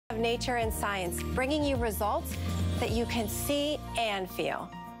Of nature and science, bringing you results that you can see and feel.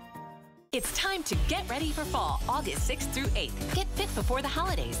 It's time to get ready for fall, August 6th through 8th. Get fit before the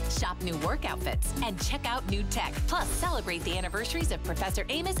holidays, shop new work outfits, and check out new tech. Plus, celebrate the anniversaries of Professor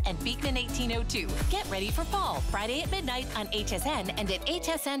Amos and Beekman 1802. Get ready for fall, Friday at midnight on HSN and at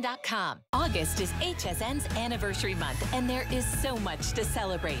hsn.com. August is HSN's anniversary month, and there is so much to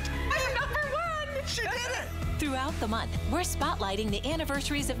celebrate. I'm #1! She did it! Throughout the month, we're spotlighting the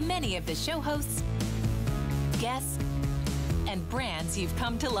anniversaries of many of the show hosts, guests, and brands you've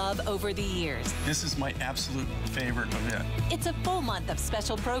come to love over the years. This is my absolute favorite event. It's a full month of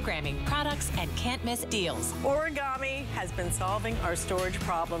special programming, products, and can't-miss deals. Origami has been solving our storage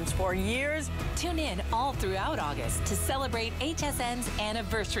problems for years. Tune in all throughout August to celebrate HSN's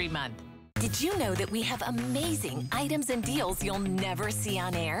Anniversary Month. Did you know that we have amazing items and deals you'll never see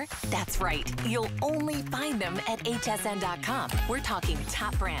on air? That's right. You'll only find them at hsn.com. We're talking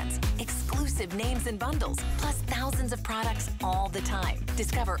top brands, exclusive names and bundles, plus thousands of products all the time.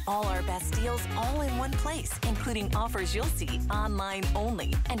 Discover all our best deals all in one place, including offers you'll see online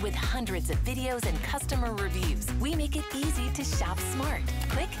only. And with hundreds of videos and customer reviews, we make it easy to shop smart.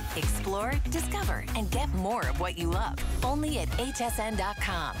 Click, explore, discover, and get more of what you love. Only at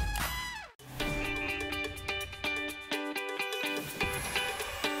hsn.com.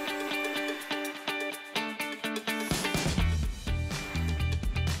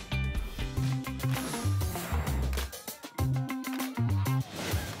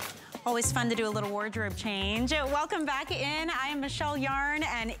 Always fun to do a little wardrobe change. Welcome back in. I am Michelle Yarn,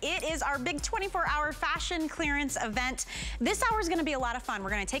 and it is our big 24-hour fashion clearance event. This hour is going to be a lot of fun. We're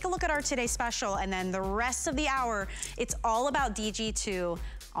going to take a look at our Today Special, and then the rest of the hour, it's all about DG2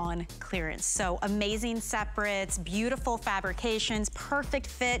 on clearance. So amazing separates, beautiful fabrications, perfect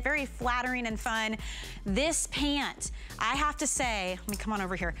fit, very flattering and fun. This pant, I have to say, let me come on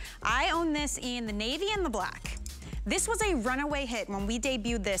over here. I own this in the navy and the black. This was a runaway hit when we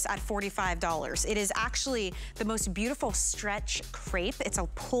debuted this at $45. It is actually the most beautiful stretch crepe. It's a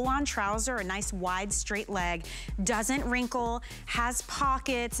pull-on trouser, a nice wide straight leg, doesn't wrinkle, has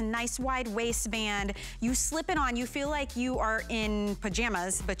pockets, nice wide waistband. You slip it on, you feel like you are in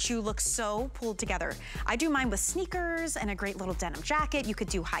pajamas, but you look so pulled together. I do mine with sneakers and a great little denim jacket. You could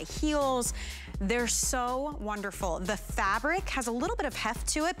do high heels. They're so wonderful. The fabric has a little bit of heft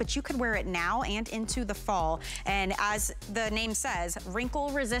to it, but you could wear it now and into the fall. And as the name says, wrinkle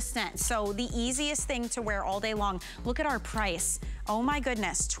resistant. So the easiest thing to wear all day long. Look at our price. Oh my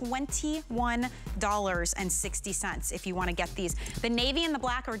goodness, $21.60 if you want to get these. The navy and the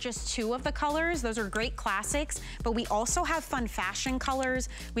black are just two of the colors. Those are great classics, but we also have fun fashion colors.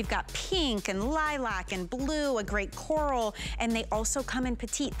 We've got pink and lilac and blue, a great coral, and they also come in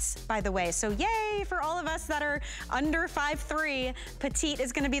petites, by the way. So yay for all of us that are under 5'3", petite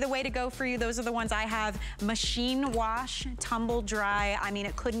is going to be the way to go for you. Those are the ones I have. Machine wash, tumble dry. I mean,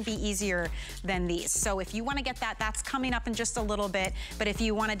 it couldn't be easier than these. So if you want to get that, that's coming up in just a little bit. But if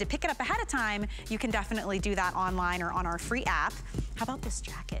you wanted to pick it up ahead of time, you can definitely do that online or on our free app. How about this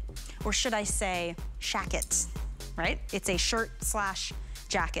jacket? Or should I say shacket, right? It's a shirt slash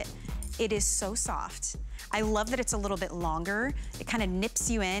jacket. It is so soft. I love that it's a little bit longer. It kind of nips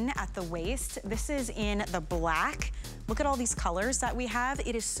you in at the waist. This is in the black. Look at all these colors that we have.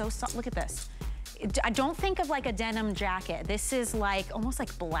 It is so soft. Look at this. I don't think of like a denim jacket. This is like almost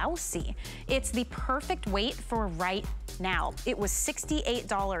like blousey. It's the perfect weight for right now. It was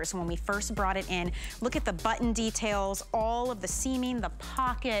 $68 when we first brought it in. Look at the button details, all of the seaming, the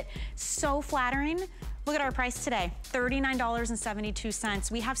pocket, so flattering. Look at our price today,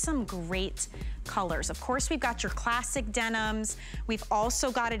 $39.72. We have some great colors. Of course, we've got your classic denims. We've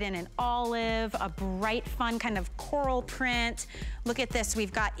also got it in an olive, a bright, fun kind of coral print. Look at this.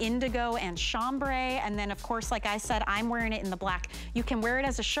 We've got indigo and chambray. And then, of course, like I said, I'm wearing it in the black. You can wear it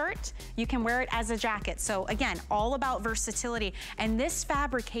as a shirt. You can wear it as a jacket. So, again, all about versatility. And this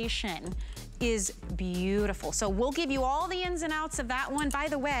fabrication is beautiful. So we'll give you all the ins and outs of that one. By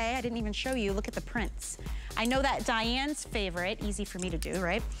the way, I didn't even show you, look at the prints. I know that Diane's favorite, easy for me to do,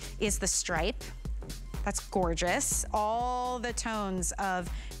 right, is the stripe. That's gorgeous. All the tones of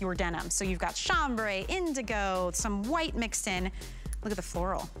your denim. So you've got chambray, indigo, some white mixed in. Look at the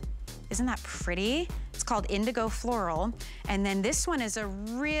floral. Isn't that pretty? It's called Indigo Floral. And then this one is a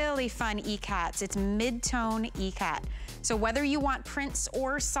really fun e-cat. It's mid-tone e-cat. So whether you want prints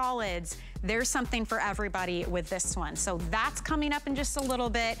or solids, there's something for everybody with this one. So that's coming up in just a little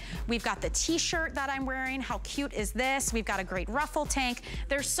bit. We've got the t-shirt that I'm wearing. How cute is this? We've got a great ruffle tank.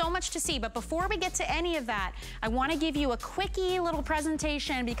 There's so much to see, but before we get to any of that, I wanna give you a quickie little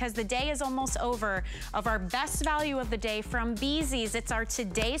presentation because the day is almost over of our best value of the day from Beezy's. It's our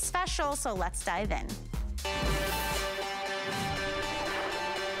Today Special, so let's dive in.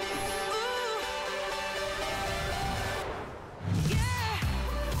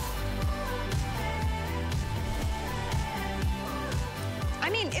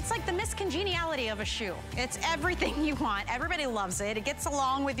 It's like the miscongeniality of a shoe. It's everything you want. Everybody loves it. It gets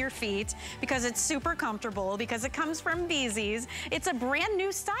along with your feet because it's super comfortable, because it comes from Beezy's. It's a brand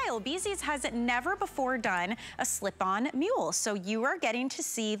new style. Beezy's has never before done a slip-on mule. So you are getting to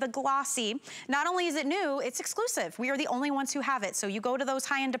see the glossy. Not only is it new, it's exclusive. We are the only ones who have it. So you go to those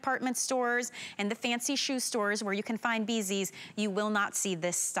high-end department stores and the fancy shoe stores where you can find Beezy's, you will not see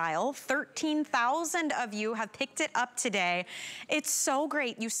this style. 13,000 of you have picked it up today. It's so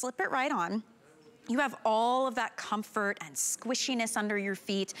great. You slip it right on. You have all of that comfort and squishiness under your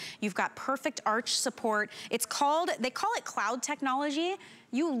feet. You've got perfect arch support. It's called, they call it cloud technology.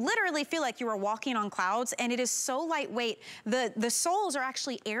 You literally feel like you are walking on clouds, and it is so lightweight. The soles are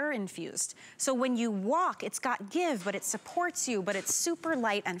actually air infused. So when you walk, it's got give, but it supports you, but it's super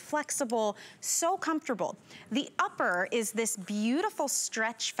light and flexible, so comfortable. The upper is this beautiful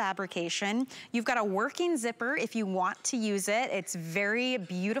stretch fabrication. You've got a working zipper if you want to use it. It's very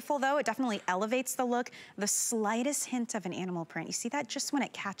beautiful though. It definitely elevates the look. The slightest hint of an animal print. You see that just when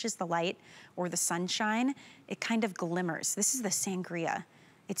it catches the light or the sunshine, it kind of glimmers. This is the sangria.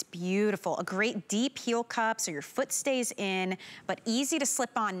 It's beautiful. A great deep heel cup so your foot stays in, but easy to slip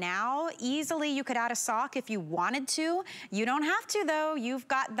on now. Easily you could add a sock if you wanted to. You don't have to though. You've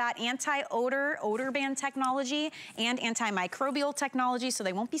got that anti-odor, odor band technology and antimicrobial technology so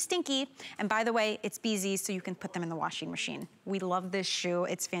they won't be stinky. And by the way, it's Beezy's so you can put them in the washing machine. We love this shoe.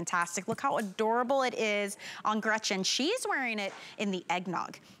 It's fantastic. Look how adorable it is on Gretchen. She's wearing it in the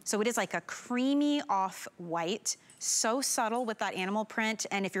eggnog. So it is like a creamy off-white. So subtle with that animal print.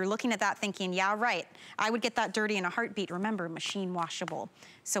 And if you're looking at that thinking, yeah, right, I would get that dirty in a heartbeat. Remember, machine washable.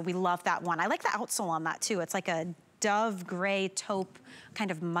 So we love that one. I like the outsole on that too. It's like a dove gray taupe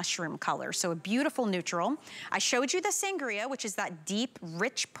kind of mushroom color. So a beautiful neutral. I showed you the sangria, which is that deep,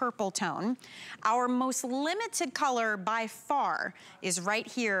 rich purple tone. Our most limited color by far is right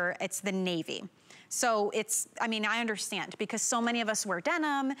here. It's the navy. So it's, I mean, I understand because so many of us wear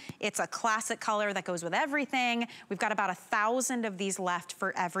denim. It's a classic color that goes with everything. We've got about 1,000 of these left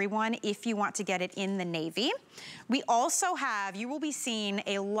for everyone if you want to get it in the navy. We also have, you will be seeing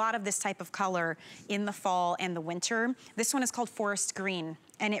a lot of this type of color in the fall and the winter. This one is called forest green,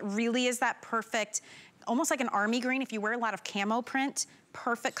 and it really is that perfect, almost like an army green. If you wear a lot of camo print,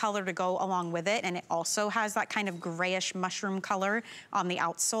 perfect color to go along with it. And it also has that kind of grayish mushroom color on the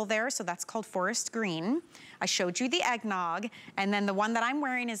outsole there. So that's called forest green. I showed you the eggnog. And then the one that I'm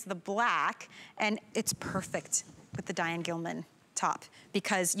wearing is the black. And it's perfect with the Diane Gilman top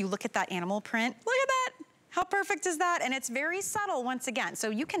because you look at that animal print. Look at that. How perfect is that? And it's very subtle once again. So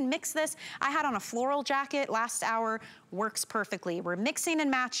you can mix this. I had on a floral jacket last hour, works perfectly. We're mixing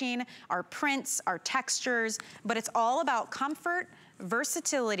and matching our prints, our textures, but it's all about comfort,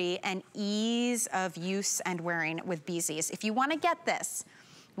 versatility, and ease of use and wearing with Beezy's. If you wanna get this,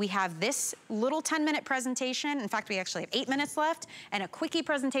 we have this little 10-minute presentation. In fact, we actually have 8 minutes left and a quickie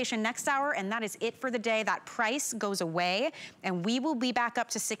presentation next hour, and that is it for the day. That price goes away, and we will be back up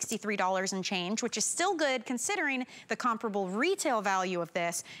to $63 and change, which is still good considering the comparable retail value of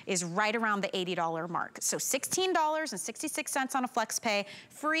this is right around the $80 mark. So $16.66 on a flex pay,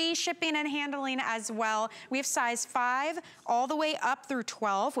 free shipping and handling as well. We have size 5 all the way up through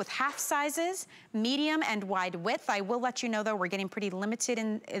 12 with half sizes, medium and wide width. I will let you know though, we're getting pretty limited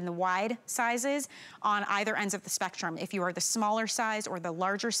in the wide sizes on either ends of the spectrum. If you are the smaller size or the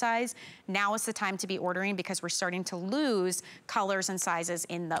larger size, now is the time to be ordering because we're starting to lose colors and sizes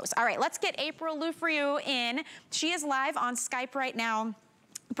in those. All right, let's get April Lufriou in. She is live on Skype right now.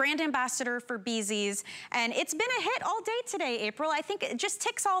 Brand ambassador for Beezy's, and it's been a hit all day today, April. I think it just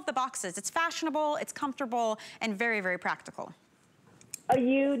ticks all of the boxes. It's fashionable, it's comfortable, and very, very practical. Oh,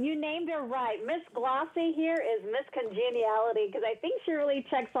 you named her right. Miss Glossy here is Miss Congeniality, because I think she really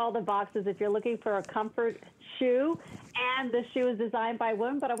checks all the boxes if you're looking for a comfort shoe. And the shoe is designed by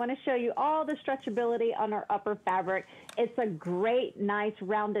women, but I want to show you all the stretchability on our upper fabric. It's a great, nice,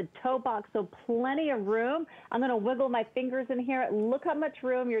 rounded toe box, so plenty of room. I'm going to wiggle my fingers in here. Look how much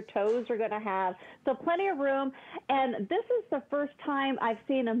room your toes are going to have. So plenty of room. And this is the first time I've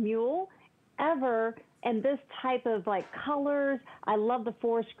seen a mule ever and this type of like colors. I love the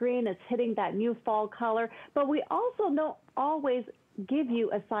forest green. It's hitting that new fall color. But we also don't always give you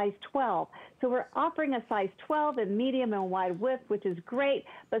a size 12. So we're offering a size 12 in medium and wide width, which is great,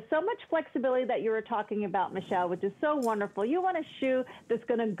 but so much flexibility that you were talking about, Michelle, which is so wonderful. You want a shoe that's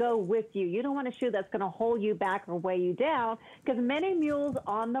going to go with you. You don't want a shoe that's going to hold you back or weigh you down, because many mules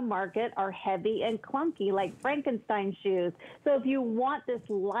on the market are heavy and clunky, like Frankenstein shoes. So if you want this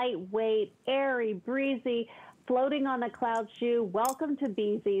lightweight, airy, breezy, floating on a cloud shoe, welcome to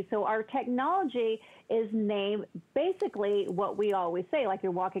BZ. So our technology is named basically what we always say, like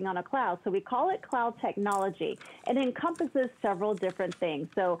you're walking on a cloud. So we call it cloud technology, and it encompasses several different things.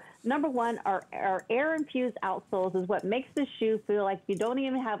 So number one, our air-infused outsoles is what makes the shoe feel like you don't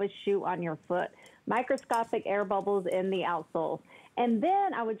even have a shoe on your foot. Microscopic air bubbles in the outsoles. And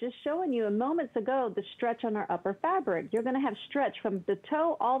then I was just showing you moments ago the stretch on our upper fabric. You're going to have stretch from the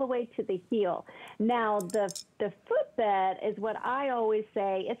toe all the way to the heel. Now, the footbed is what I always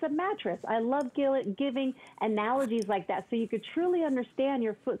say. It's a mattress. I love giving analogies like that so you could truly understand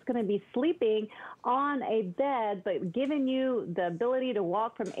your foot's going to be sleeping on a bed, but giving you the ability to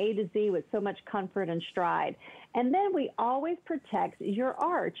walk from A to Z with so much comfort and stride. And then we always protect your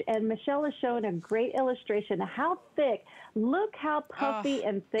arch. And Michelle has shown a great illustration of how thick, look how puffy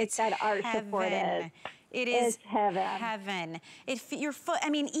and thick that arch support is. It is heaven. Heaven. Your foot, I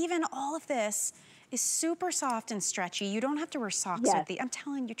mean, even all of this is super soft and stretchy. You don't have to wear socks with these. I'm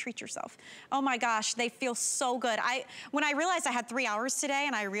telling you, treat yourself. Oh my gosh, they feel so good. When I realized I had 3 hours today,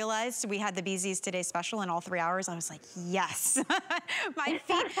 and I realized we had the BZ's Today special in all 3 hours, I was like, yes. My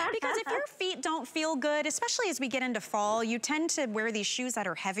feet, because if your feet don't feel good, especially as we get into fall, you tend to wear these shoes that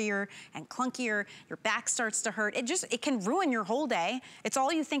are heavier and clunkier. Your back starts to hurt. It can ruin your whole day. It's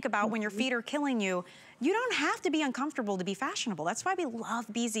all you think about when your feet are killing you. You don't have to be uncomfortable to be fashionable. That's why we love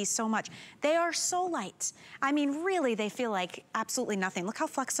BZ so much. They are so light. I mean, really, they feel like absolutely nothing. Look how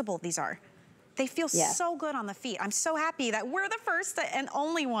flexible these are. They feel so good on the feet. I'm so happy that we're the first and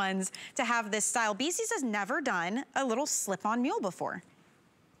only ones to have this style. BZ's has never done a little slip-on mule before.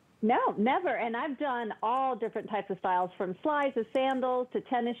 No, never. And I've done all different types of styles, from slides to sandals to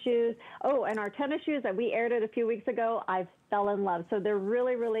tennis shoes. Oh, and our tennis shoes that we aired it a few weeks ago, I fell in love. So they're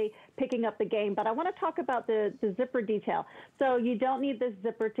really, really picking up the game. But I want to talk about the zipper detail. So you don't need this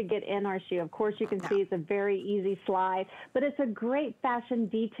zipper to get in our shoe. Of course, you can see it's a very easy slide, but it's a great fashion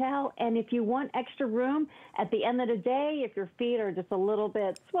detail. And if you want extra room at the end of the day, if your feet are just a little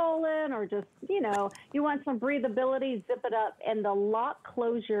bit swollen or just, you know, you want some breathability, zip it up. And the lock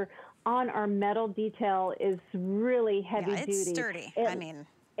closure on our metal detail is really heavy duty. It's sturdy. I mean,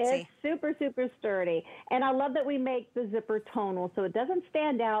 it's super, super sturdy. And I love that we make the zipper tonal, so it doesn't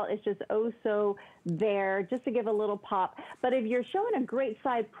stand out. It's just oh so there, just to give a little pop. But if you're showing a great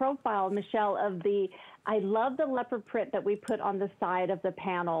side profile, Michelle, I love the leopard print that we put on the side of the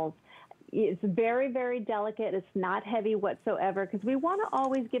panels. It's very, very delicate. It's not heavy whatsoever, because we want to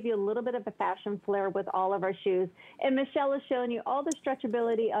always give you a little bit of a fashion flair with all of our shoes. And Michelle is showing you all the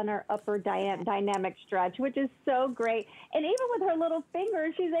stretchability on our upper dynamic stretch, which is so great. And even with her little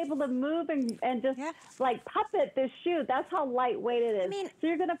fingers, she's able to move and just like puppet this shoe. That's how lightweight it is. I mean, so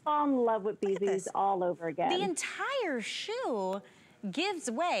you're going to fall in love with BZ's all over again. The entire shoe gives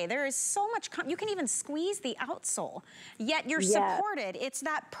way. There is so much, you can even squeeze the outsole, yet you're supported. It's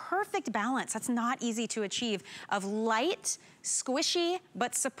that perfect balance that's not easy to achieve of light, squishy,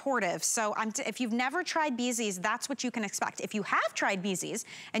 but supportive. So if you've never tried BZ's, that's what you can expect. If you have tried BZ's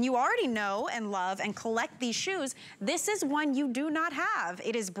and you already know and love and collect these shoes, this is one you do not have.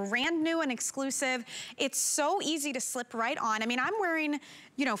 It is brand new and exclusive. It's so easy to slip right on. I mean, I'm wearing,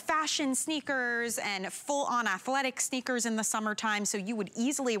 you know, fashion sneakers and full-on athletic sneakers in the summertime, so you would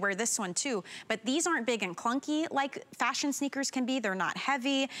easily wear this one too. But these aren't big and clunky like fashion sneakers can be. They're not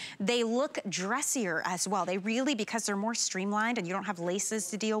heavy. They look dressier as well. They really, because they're more streamlined streamlined and you don't have laces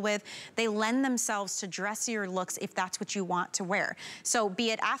to deal with. They lend themselves to dressier looks if that's what you want to wear. So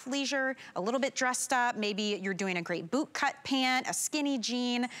be it athleisure, a little bit dressed up, maybe you're doing a great boot cut pant, a skinny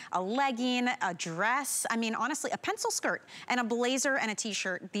jean, a legging, a dress. I mean, honestly, a pencil skirt and a blazer and a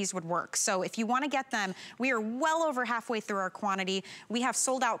t-shirt, these would work. So if you want to get them, we are well over halfway through our quantity. We have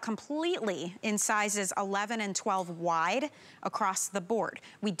sold out completely in sizes 11 and 12 wide across the board.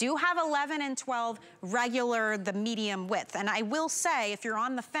 We do have 11 and 12 regular, the medium width. And I will say, if you're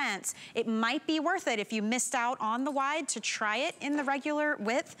on the fence, it might be worth it if you missed out on the wide to try it in the regular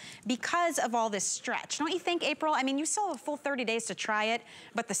width because of all this stretch. Don't you think, April? I mean, you still have a full 30 days to try it,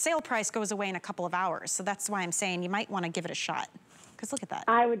 but the sale price goes away in a couple of hours. So that's why I'm saying you might want to give it a shot. Because look at that.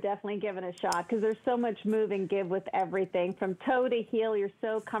 I would definitely give it a shot because there's so much move and give with everything. From toe to heel, you're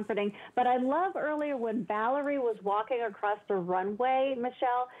so comforting. But I love earlier when Valerie was walking across the runway,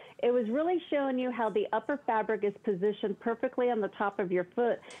 Michelle, it was really showing you how the upper fabric is positioned perfectly on the top of your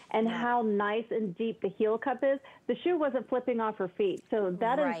foot and how nice and deep the heel cup is. The shoe wasn't flipping off her feet. So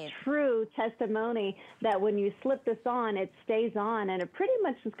that is true testimony that when you slip this on, it stays on. And it pretty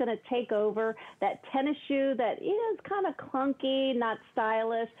much is going to take over that tennis shoe that is kind of clunky, not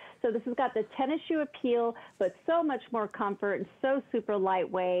stylish. So this has got the tennis shoe appeal, but so much more comfort and so super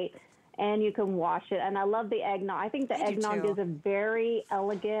lightweight. And you can wash it. And I love the eggnog. I think the eggnog is a very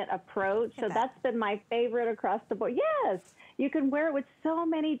elegant approach. So that's been my favorite across the board. Yes, you can wear it with so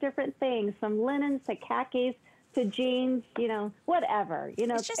many different things, from linens to khakis to jeans, you know, whatever. You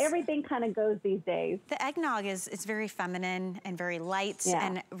know, everything kind of goes these days. The eggnog is very feminine and very light.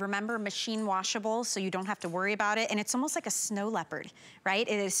 And remember, machine washable, so you don't have to worry about it. And it's almost like a snow leopard, right?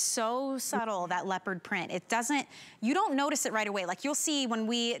 It is so subtle, that leopard print. It doesn't, you don't notice it right away. Like you'll see when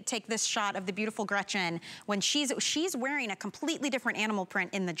we take this shot of the beautiful Gretchen, when she's wearing a completely different animal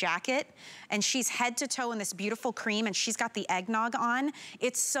print in the jacket, and she's head to toe in this beautiful cream, and she's got the eggnog on.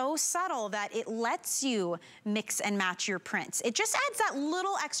 It's so subtle that it lets you mix and match your prints. It just adds that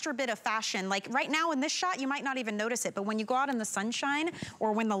little extra bit of fashion. Like right now in this shot, you might not even notice it, but when you go out in the sunshine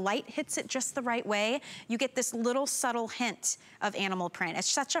or when the light hits it just the right way, you get this little subtle hint of animal print. It's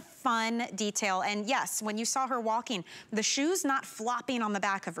such a fun detail. And yes, when you saw her walking, the shoe's not flopping on the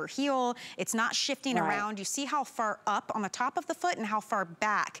back of her heel. It's not shifting around. You see how far up on the top of the foot and how far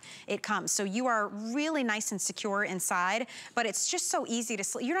back it comes. So you are really nice and secure inside, but it's just so easy to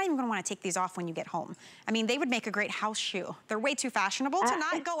slip. You're not even gonna wanna take these off when you get home. I mean, they would make a great house shoe. They're way too fashionable to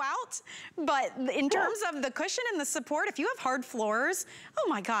not go out, but in terms of the cushion and the support, if you have hard floors, oh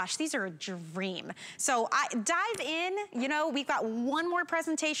my gosh, these are a dream. So dive in, you know, we've got one more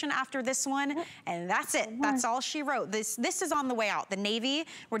presentation after this one, and that's it. That's all she wrote. This is on the way out. The navy,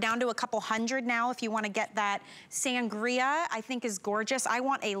 we're down to a couple hundred now if you want to get that. Sangria, I think is gorgeous. I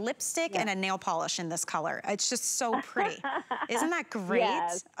want a lipstick and a nail polish in this color. It's just so pretty. Isn't that great?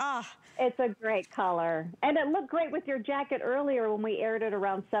 Yes. Oh. It's a great color. And it looked great with your jacket earlier when we aired it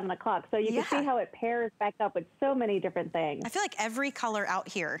around 7 o'clock. So you can see how it pairs back up with so many different things. I feel like every color out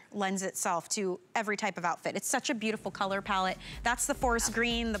here lends itself to every type of outfit. It's such a beautiful color palette. That's the forest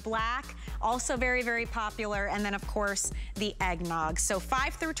green, the black, also very, very popular. And then of course, the eggnog. So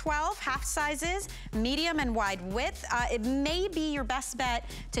 5 through 12, half sizes, medium and wide width. It may be your best bet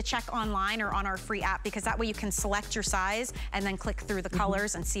to check online or on our free app, because that way you can select your size and then click through the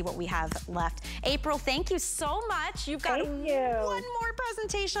colors and see what we have left. April, thank you so much. You've got one more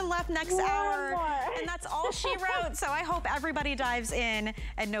presentation left next hour. And that's all she wrote. So I hope everybody dives in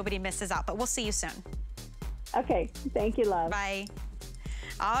and nobody misses out. But we'll see you soon. Okay. Thank you, love. Bye.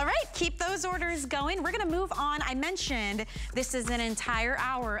 All right, keep those orders going. We're gonna move on. I mentioned this is an entire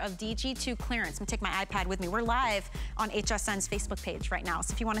hour of DG2 clearance. I'm gonna take my iPad with me. We're live on HSN's Facebook page right now.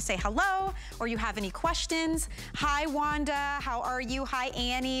 So if you wanna say hello or you have any questions, hi Wanda, how are you? Hi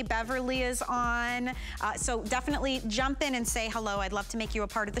Annie, Beverly is on. So definitely jump in and say hello. I'd love to make you a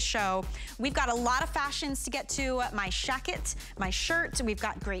part of the show. We've got a lot of fashions to get to. My shacket, my shirt, we've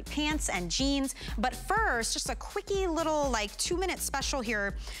got great pants and jeans. But first, just a quickie little like 2-minute special here.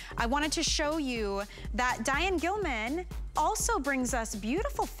 I wanted to show you that Diane Gilman also brings us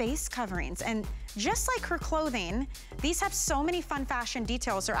beautiful face coverings, and just like her clothing, these have so many fun fashion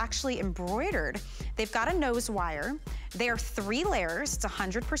details. They're actually embroidered. They've got a nose wire. They are 3 layers. It's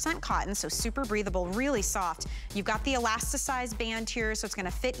 100% cotton, so super breathable, really soft. You've got the elasticized band here, so it's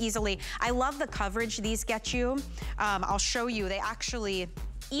gonna fit easily. I love the coverage these get you. I'll show you, they actually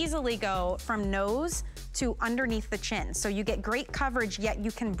easily go from nose to underneath the chin. So you get great coverage, yet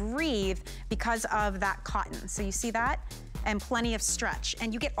you can breathe because of that cotton. So you see that? and plenty of stretch.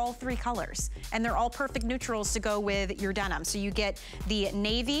 And you get all 3 colors. And they're all perfect neutrals to go with your denim. So you get the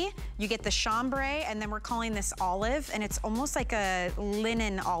navy, you get the chambray, and then we're calling this olive. And it's almost like a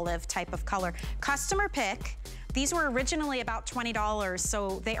linen olive type of color. Customer pick. These were originally about $20,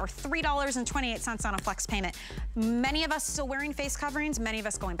 so they are $3.28 on a flex payment. Many of us still wearing face coverings, many of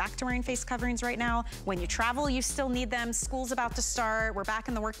us going back to wearing face coverings right now. When you travel, you still need them. School's about to start, we're back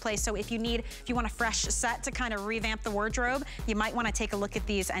in the workplace, so if you want a fresh set to kind of revamp the wardrobe, you might wanna take a look at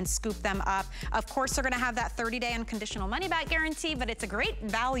these and scoop them up. Of course, they're gonna have that 30-day unconditional money-back guarantee, but it's a great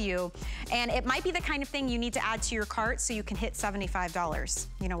value, and it might be the kind of thing you need to add to your cart so you can hit $75.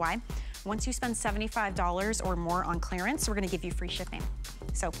 You know why? Once you spend $75 or more on clearance, we're gonna give you free shipping.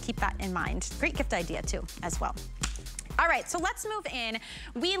 So keep that in mind. Great gift idea too, as well. All right, so let's move in.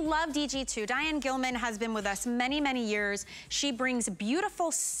 We love DG2. Diane Gilman has been with us many, many years. She brings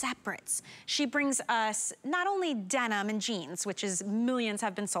beautiful separates. She brings us not only denim and jeans, which is millions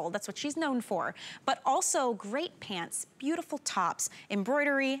have been sold, that's what she's known for, but also great pants, beautiful tops,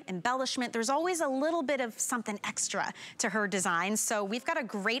 embroidery, embellishment. There's always a little bit of something extra to her design. So we've got a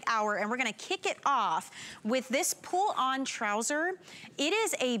great hour, and we're gonna kick it off with this pull-on trouser. It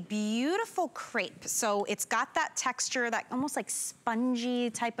is a beautiful crepe. So it's got that texture, that almost like spongy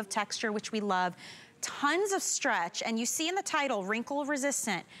type of texture, which we love. Tons of stretch, and you see in the title, wrinkle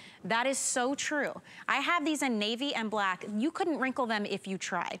resistant. That is so true. I have these in navy and black. You couldn't wrinkle them if you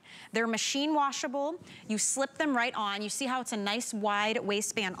tried. They're machine washable. You slip them right on. You see how it's a nice wide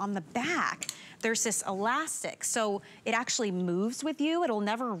waistband. On the back, there's this elastic, so it actually moves with you. It'll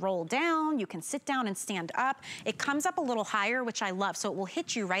never roll down. You can sit down and stand up. It comes up a little higher, which I love, so it will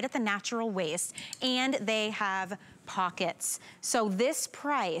hit you right at the natural waist, and they have pockets. So this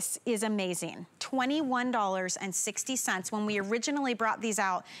price is amazing. $21.60. When we originally brought these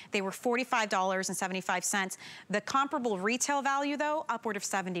out, they were $45.75. The comparable retail value though, upward of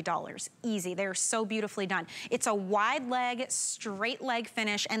 $70. Easy, they're so beautifully done. It's a wide leg, straight leg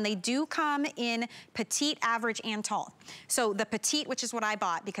finish, and they do come in petite, average, and tall. So the petite, which is what I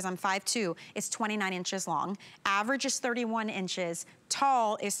bought because I'm 5'2", is 29 inches long. Average is 31 inches.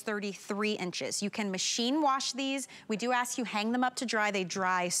 Tall is 33 inches. You can machine wash these. We do ask you hang them up to dry. They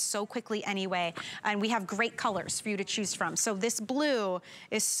dry so quickly anyway. And we have great colors for you to choose from. So this blue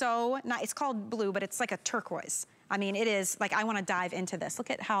is so nice. It's called blue, but it's like a turquoise. I mean, it is like, I wanna dive into this. Look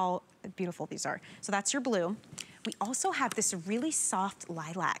at how beautiful these are. So that's your blue. We also have this really soft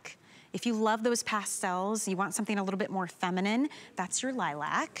lilac. If you love those pastels, you want something a little bit more feminine, that's your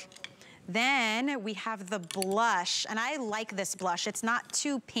lilac. Then we have the blush, and I like this blush. It's not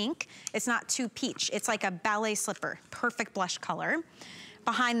too pink, it's not too peach. It's like a ballet slipper, perfect blush color.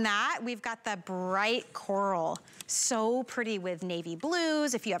 Behind that, we've got the bright coral. So pretty with navy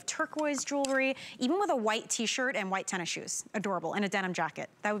blues, if you have turquoise jewelry, even with a white t-shirt and white tennis shoes. Adorable, and a denim jacket.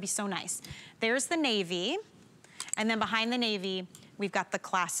 That would be so nice. There's the navy, and then behind the navy, we've got the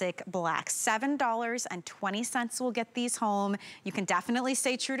classic black. $7.20 will get these home. You can definitely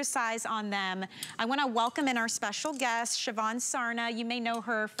stay true to size on them. I wanna welcome in our special guest, Siobhan Sarna. You may know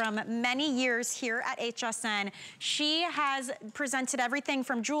her from many years here at HSN. She has presented everything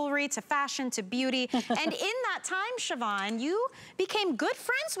from jewelry to fashion to beauty. And in that time, Siobhan, you became good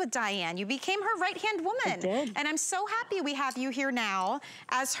friends with Diane. You became her right-hand woman. I did. And I'm so happy we have you here now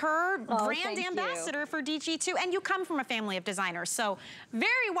as her brand ambassador for DG2. And you come from a family of designers, so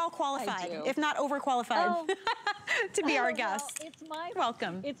very well qualified, if not overqualified, to be our guest. Well,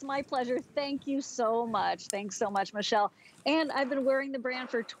 welcome. It's my pleasure. Thank you so much. Thanks so much, Michelle. And I've been wearing the brand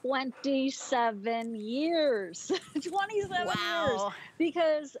for 27 years. 27 years.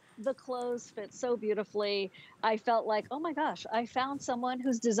 Because the clothes fit so beautifully. I felt like, oh my gosh, I found someone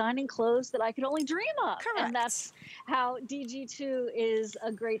who's designing clothes that I could only dream of. Correct. And that's how DG2 is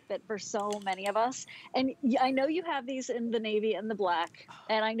a great fit for so many of us. And I know you have these in the navy and the black.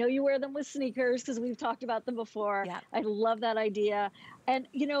 And I know you wear them with sneakers because we've talked about them before. Yeah. I love that idea. And,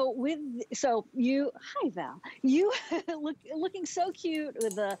 you know, hi, Val, you looking so cute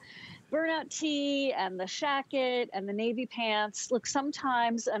with the burnout tee and the shacket and the navy pants. Look,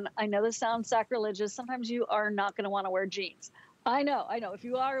 sometimes, and I know this sounds sacrilegious, sometimes you are not going to want to wear jeans. I know. If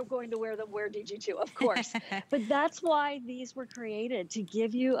you are going to wear them, wear DG2, of course. But that's why these were created, to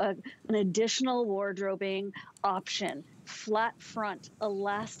give you an additional wardrobing option. Flat front,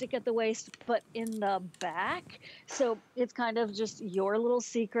 elastic at the waist, but in the back. So it's kind of just your little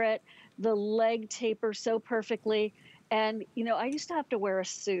secret. The leg tapers so perfectly. And, you know, I used to have to wear a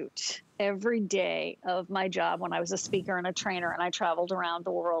suit every day of my job when I was a speaker and a trainer and I traveled around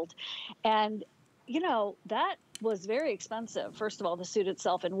the world. And, you know, that was very expensive. First of all, the suit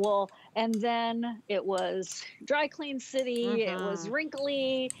itself in wool, and then it was dry clean city. It was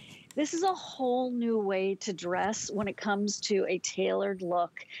wrinkly. This is a whole new way to dress when it comes to a tailored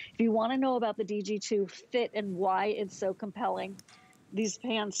look. If you want to know about the DG2 fit and why it's so compelling, these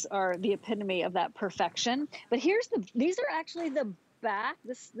pants are the epitome of that perfection. But these are actually the back.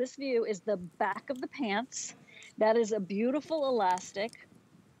 This view is the back of the pants. That is a beautiful elastic.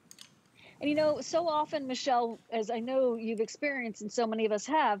 And you know, so often, Michelle, as I know you've experienced and so many of us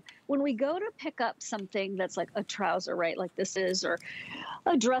have, when we go to pick up something that's like a trouser, right, like this is, or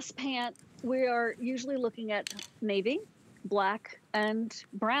a dress pant, we are usually looking at navy, black, and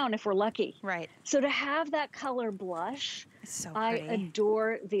brown if we're lucky. Right. So to have that color blush, so I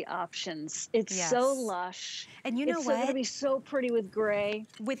adore the options. It's so lush. And you know what? It's going to be so pretty with gray.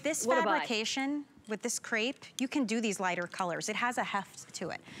 With this fabrication, with this crepe, you can do these lighter colors. It has a heft to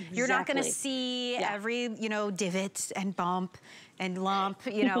it. Exactly. You're not gonna see every, you know, divot and bump and lump,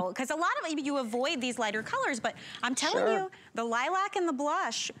 you know, because a lot of you avoid these lighter colors, but I'm telling you, the lilac and the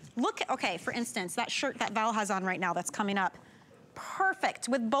blush, look, okay, for instance, that shirt that Val has on right now that's coming up, perfect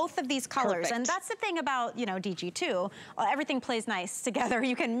with both of these colors. And that's the thing about, you know, DG2. Everything plays nice together.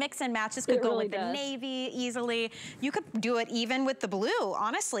 You can mix and match. This could go with the navy easily. You could do it even with the blue.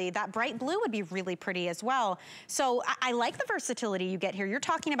 Honestly, that bright blue would be really pretty as well. So I like the versatility you get here. You're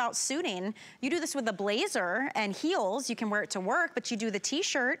talking about suiting. You do this with a blazer and heels. You can wear it to work, but you do the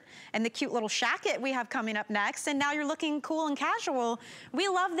t-shirt and the cute little shacket we have coming up next. And now you're looking cool and casual. We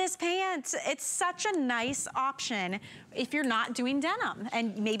love this pant. It's such a nice option if you're not doing denim,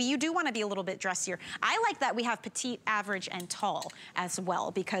 and maybe you do want to be a little bit dressier. I like that we have petite, average, and tall as well,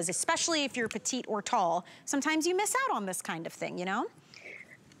 because especially if you're petite or tall, sometimes you miss out on this kind of thing, you know?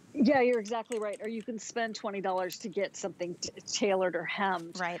 Yeah, you're exactly right. Or you can spend $20 to get something tailored or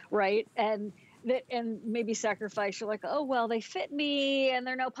hemmed, right? And maybe sacrifice. You're like, oh, well, they fit me and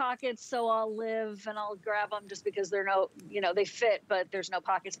there are no pockets, so I'll live and I'll grab them just because they're they fit, but there's no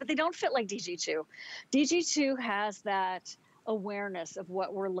pockets. But they don't fit like DG2. DG2 has that awareness of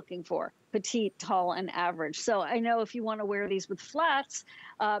what we're looking for: petite, tall, and average. So I know if you want to wear these with flats,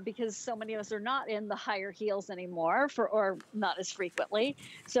 because so many of us are not in the higher heels anymore, or not as frequently.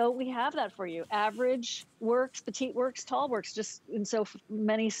 So we have that for you. Average works, petite works, tall works. Just in so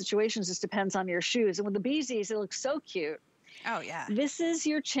many situations, just depends on your shoes. And with the Beezies, it looks so cute. Oh, yeah. This is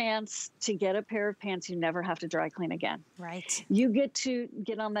your chance to get a pair of pants you never have to dry clean again. Right. You get to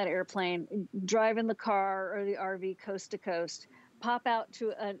get on that airplane, drive in the car or the RV coast to coast, pop out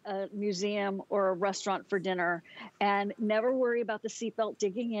to a museum or a restaurant for dinner, and never worry about the seatbelt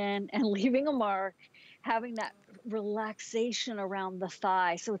digging in and leaving a mark, having that relaxation around the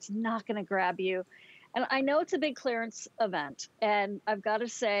thigh so it's not going to grab you. And I know it's a big clearance event, and I've got to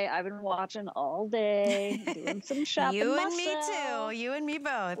say, I've been watching all day, doing some shopping You myself. and me too. You and me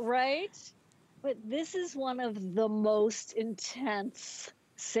both. Right? But this is one of the most intense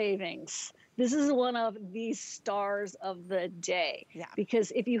savings. This is one of the stars of the day. Yeah.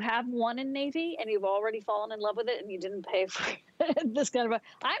 Because if you have one in navy and you've already fallen in love with it and you didn't pay for this kind of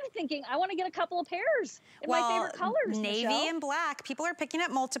I'm thinking I want to get a couple of pairs in my favorite colors. Navy and black. People are picking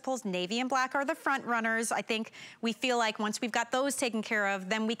up multiples. Navy and black are the front runners. I think we feel like once we've got those taken care of,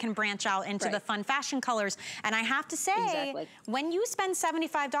 then we can branch out into the fun fashion colors. And I have to say, when you spend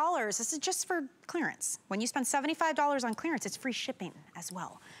 $75, this is just for clearance. When you spend $75 on clearance, it's free shipping as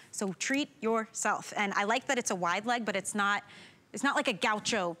well. So treat yourself. And I like that it's a wide leg, but it's not like a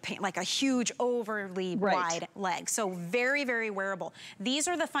gaucho pant, like a huge overly wide leg. So very, very wearable. These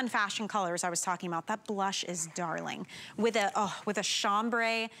are the fun fashion colors I was talking about. That blush is darling. With a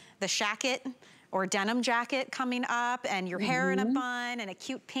chambray, the shacket or denim jacket coming up, and your hair in a bun and a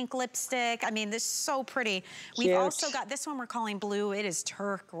cute pink lipstick. I mean, this is so pretty. We've also got this one we're calling blue. It is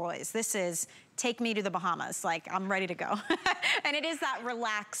turquoise. This is take me to the Bahamas. Like, I'm ready to go. And it is that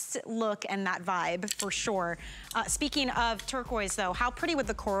relaxed look and that vibe for sure. Speaking of turquoise though, how pretty would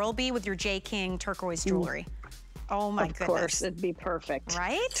the coral be with your J. King turquoise jewelry? Oh my goodness. Of course, it'd be perfect.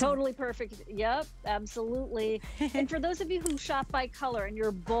 Right? Totally perfect. Yep, absolutely. And for those of you who shop by color and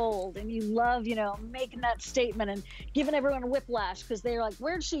you're bold and you love, you know, making that statement and giving everyone a whiplash because they're like,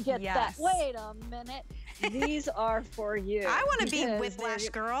 where'd she get that? Wait a minute. These are for you. I want to be whiplash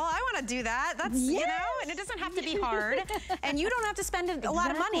girl. I want to do that. That's, you know, and it doesn't have to be hard. And you don't have to spend a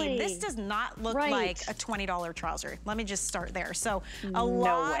lot of money. This does not look like a $20 trouser. Let me just start there. So a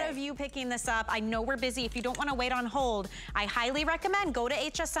lot of you picking this up. I know we're busy. If you don't want to wait on hold, I highly recommend go to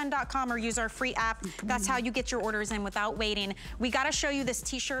hsn.com or use our free app. That's how you get your orders in without waiting. We got to show you this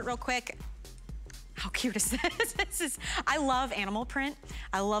t-shirt real quick. How cute is this? I love animal print.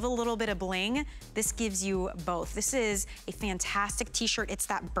 I love a little bit of bling. This gives you both. This is a fantastic t-shirt. It's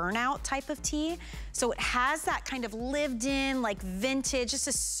that burnout type of tee. So it has that kind of lived in, like vintage. This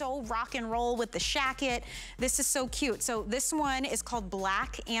is so rock and roll with the shacket. This is so cute. So this one is called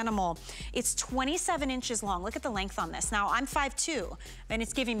Black Animal. It's 27 inches long. Look at the length on this. Now I'm 5'2", and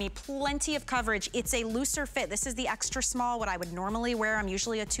it's giving me plenty of coverage. It's a looser fit. This is the extra small, what I would normally wear. I'm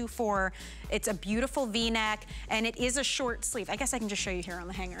usually a 2'4". It's a beautiful V-neck, and it is a short sleeve. I guess I can just show you here on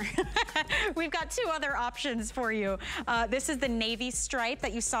the hanger. We've got two other options for you. This is the navy stripe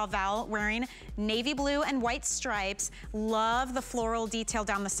that you saw Val wearing. Navy blue and white stripes. Love the floral detail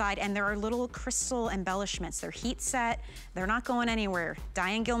down the side, and there are little crystal embellishments. They're heat set. They're not going anywhere.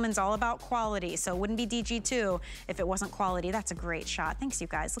 Diane Gilman's all about quality, so it wouldn't be DG2 if it wasn't quality. That's a great shot. Thanks, you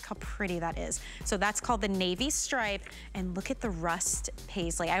guys. Look how pretty that is. So that's called the navy stripe, and look at the rust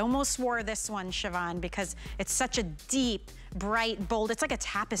paisley. I almost wore this one, Siobhan, because it's such a deep, bright, bold, it's like a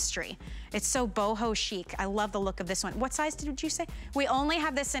tapestry. It's so boho chic. I love the look of this one. What size did you say? We only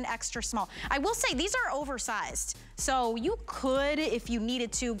have this in extra small. I will say these are oversized. So you could, if you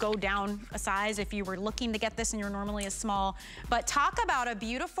needed to, go down a size if you were looking to get this and you're normally a small. But talk about a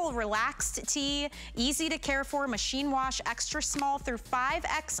beautiful, relaxed tee, easy to care for, machine wash, extra small through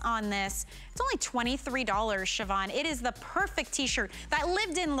 5X on this. It's only $23, Siobhan. It is the perfect t-shirt. That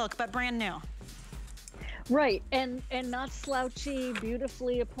lived-in look, but brand new. Right, and not slouchy,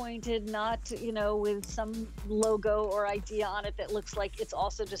 beautifully appointed, not, you know, with some logo or idea on it that looks like it's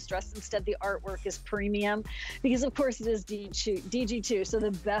also distressed. Instead, the artwork is premium, because of course it is DG2, so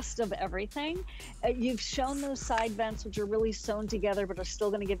the best of everything. You've shown those side vents, which are really sewn together, but are still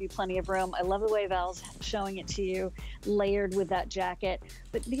going to give you plenty of room. I love the way Val's showing it to you, layered with that jacket.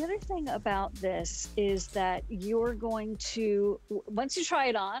 But the other thing about this is that you're going to, once you try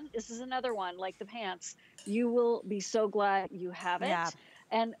it on, this is another one, like the pants, you will be so glad you have it. Yeah.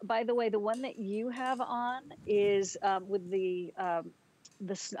 And by the way, the one that you have on is with the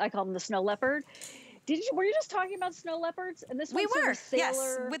I call them the snow leopard. Were you just talking about snow leopards? And this we one's were, sort of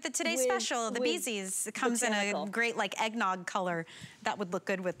yes, with the today's special, the Beesies. It comes in a great like eggnog color. That would look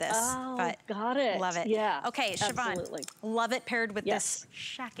good with this. Oh, but got it. Love it. Yeah. Okay, Siobhan, absolutely. Love it paired with this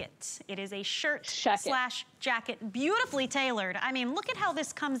shacket. It is a shirt slash jacket, beautifully tailored. I mean, look at how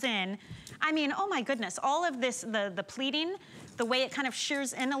this comes in. I mean, oh my goodness, all of this, the pleating, the way it kind of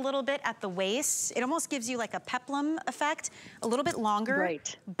shears in a little bit at the waist, it almost gives you like a peplum effect, a little bit longer,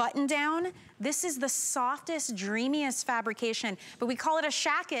 right. Button down. This is the softest, dreamiest fabrication, but we call it a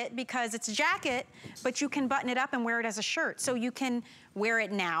shacket because it's a jacket, but you can button it up and wear it as a shirt. So you can wear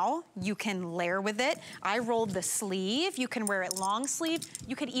it now, you can layer with it. I rolled the sleeve, you can wear it long sleeve.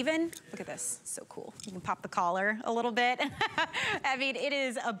 You could even, look at this, so cool. You can pop the collar a little bit. I mean, it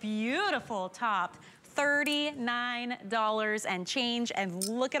is a beautiful top. $39 and change, and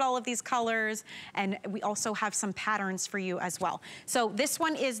look at all of these colors, and we also have some patterns for you as well. So this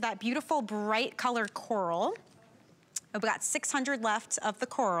one is that beautiful bright color coral. We've got 600 left of the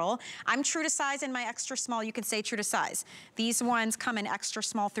coral. I'm true to size in my extra small. You can say true to size. These ones come in extra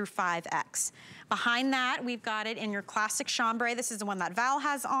small through 5X. Behind that, we've got it in your classic chambray. This is the one that Val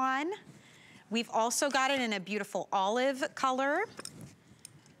has on. We've also got it in a beautiful olive color.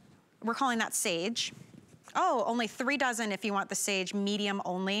 We're calling that sage. Oh, only 3 dozen if you want the sage, medium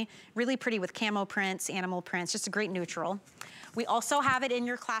only. Really pretty with camo prints, animal prints, just a great neutral. We also have it in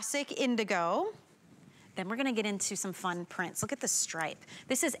your classic indigo. Then we're gonna get into some fun prints. Look at the stripe.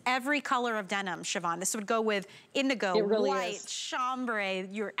 This is every color of denim, Siobhan. This would go with indigo, white, chambray,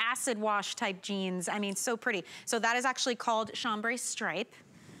 your acid wash type jeans. I mean, so pretty. So that is actually called chambray stripe.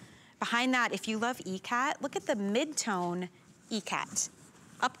 Behind that, if you love ECAT, look at the mid-tone ECAT.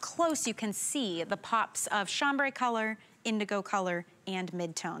 Up close, you can see the pops of chambray color, indigo color, and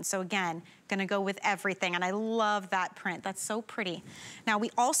mid-tone. So again, gonna go with everything, and I love that print. That's so pretty. Now,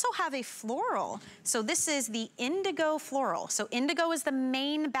 we also have a floral. So this is the indigo floral. So indigo is the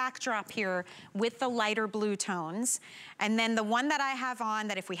main backdrop here with the lighter blue tones. And then the one that I have on,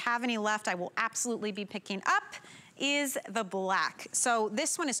 that if we have any left, I will absolutely be picking up, is the black. So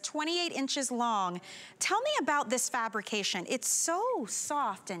this one is 28 inches long. Tell me about this fabrication. It's so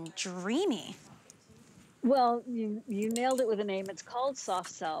soft and dreamy. Well, you nailed it with a name. It's called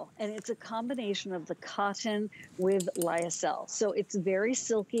soft cell, and it's a combination of the cotton with lyocell. So it's very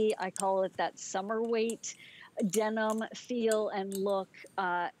silky. I call it that summer weight denim feel and look,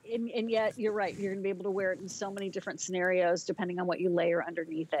 and yet you're right, you're gonna be able to wear it in so many different scenarios depending on what you layer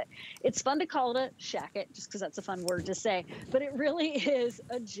underneath it. It's fun to call it a shacket just because that's a fun word to say, but it really is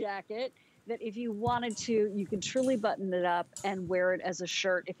a jacket. that if you wanted to, you could truly button it up and wear it as a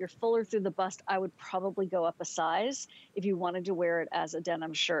shirt. If you're fuller through the bust, I would probably go up a size if you wanted to wear it as a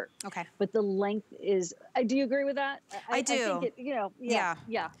denim shirt. Okay. But the length is, do you agree with that? I do. I think it, you know, yeah.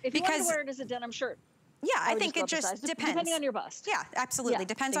 If you wanted to wear it as a denim shirt, yeah, I think it just depends. Depending on your bust. Yeah, absolutely.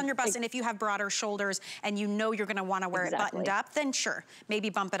 Depends on your bust. And if you have broader shoulders and you know you're gonna wanna wear it buttoned up, then sure,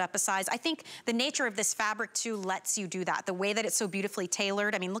 maybe bump it up a size. I think the nature of this fabric too lets you do that. The way that it's so beautifully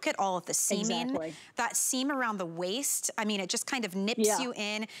tailored. I mean, look at all of the seaming. That seam around the waist. I mean, it just kind of nips you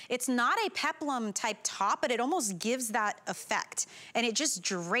in. It's not a peplum type top, but it almost gives that effect. And it just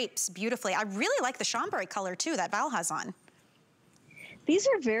drapes beautifully. I really like the chambray color too that Val has on. These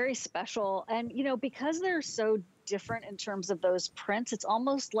are very special. And, you know, because they're so different in terms of those prints, it's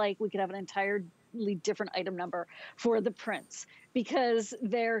almost like we could have an entirely different item number for the prints because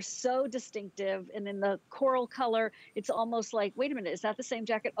they're so distinctive. And in the coral color, it's almost like, wait a minute, is that the same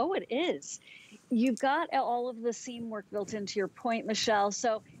jacket? Oh, it is. You've got all of the seam work built into your point, Michelle.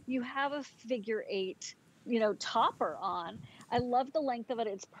 So you have a figure 8, you know, topper on. I love the length of it.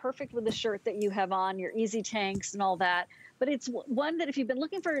 It's perfect with the shirt that you have on, your easy tanks and all that. But it's one that if you've been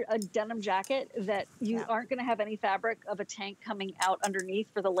looking for a denim jacket that you aren't going to have any fabric of a tank coming out underneath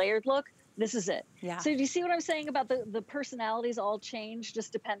for the layered look, this is it. Yeah. So do you see what I'm saying about the personalities all change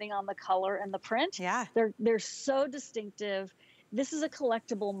just depending on the color and the print? Yeah. They're so distinctive. This is a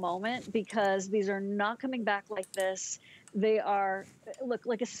collectible moment because these are not coming back like this. They are, look,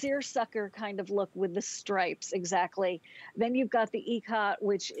 like a seersucker kind of look with the stripes, exactly. Then you've got the ikat,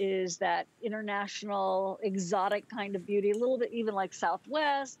 which is that international, exotic kind of beauty, a little bit even like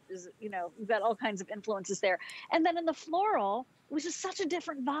Southwest, is, you know, you've got all kinds of influences there. And then in the floral, which is such a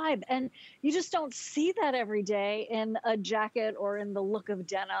different vibe. And you just don't see that every day in a jacket or in the look of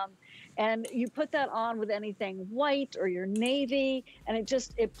denim. And you put that on with anything white or your navy, and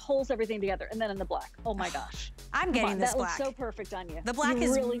it pulls everything together. And then in the black, oh my gosh. I'm getting this black. That looks so perfect on you. The black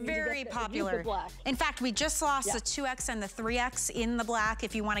is very popular. In fact, we just lost the 2X and the 3X in the black.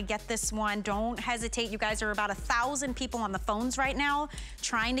 If you want to get this one, don't hesitate. You guys are about 1,000 people on the phones right now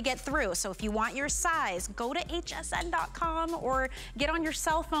trying to get through. So if you want your size, go to hsn.com or get on your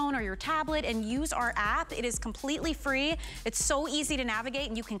cell phone or your tablet and use our app. It is completely free. It's so easy to navigate,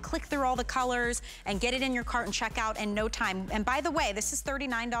 and you can click through all the colors and get it in your cart and check out in no time. And by the way, this is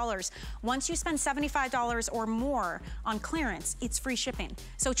 $39. Once you spend $75 or more on clearance, it's free shipping.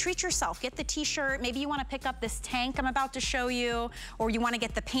 So treat yourself. Get the t-shirt. Maybe you want to pick up this tank I'm about to show you, or you want to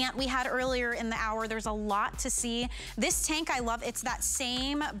get the pant we had earlier in the hour. There's a lot to see. This tank I love. It's that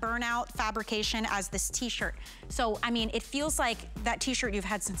same burnout fabrication as this t-shirt. So, I mean, it feels like that t-shirt you've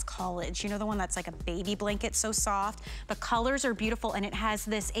had since college. You know, the one that's like a baby blanket, so soft. The colors are beautiful, and it has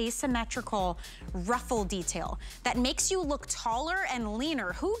this asymmetrical ruffle detail that makes you look taller and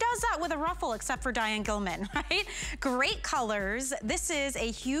leaner. Who does that with a ruffle except for Diane Gilman, right? Great colors. This is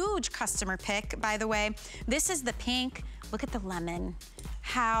a huge customer pick, by the way. This is the pink. Look at the lemon.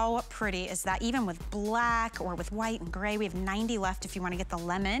 How pretty is that? Even with black or with white and gray, we have 90 left if you want to get the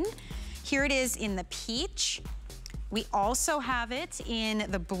lemon. Here it is in the peach. We also have it in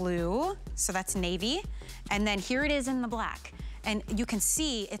the blue, so that's navy. And then here it is in the black. And you can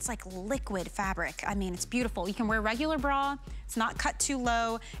see it's like liquid fabric. I mean, it's beautiful. You can wear a regular bra. It's not cut too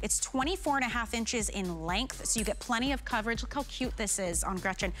low. It's 24.5 inches in length, so you get plenty of coverage. Look how cute this is on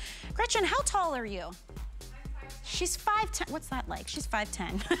Gretchen. Gretchen, how tall are you? She's 5'10". What's that like? She's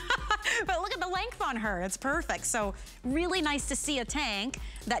 5'10". But look at the length on her. It's perfect. So really nice to see a tank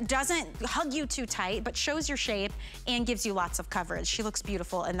that doesn't hug you too tight, but shows your shape and gives you lots of coverage. She looks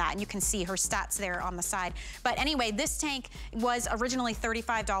beautiful in that, and you can see her stats there on the side. But anyway, this tank was originally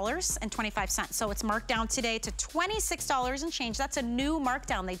 $35.25. So it's marked down today to $26 and change. That's a new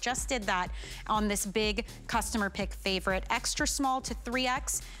markdown. They just did that on this big customer pick favorite. Extra small to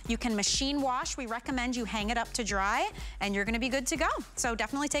 3X. You can machine wash. We recommend you hang it up to dry, and you're gonna be good to go. So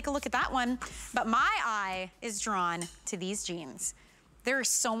definitely take a look at that one. But my eye is drawn to these jeans. There is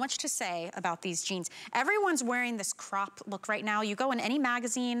so much to say about these jeans. Everyone's wearing this crop look right now. You go in any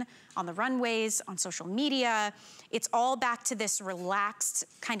magazine, on the runways, on social media, it's all back to this relaxed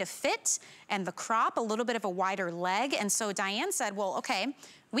kind of fit, and the crop, a little bit of a wider leg. And so Diane said, well, okay,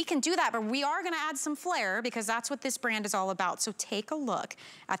 we can do that, but we are gonna add some flair because that's what this brand is all about. So take a look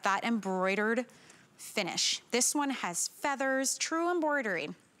at that embroidered finish. This one has feathers, true embroidery.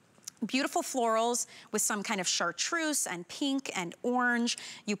 Beautiful florals with some kind of chartreuse and pink and orange.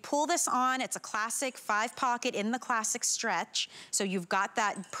 You pull this on, it's a classic 5-pocket in the classic stretch. So you've got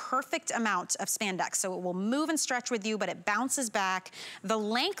that perfect amount of spandex. So it will move and stretch with you, but it bounces back. The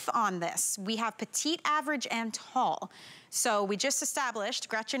length on this, we have petite, average, and tall. So we just established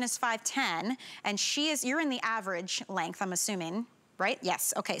Gretchen is 5'10", and you're in the average length, I'm assuming, right?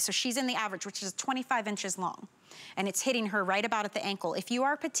 Yes, okay, so she's in the average, which is 25 inches long. And it's hitting her right about at the ankle. If you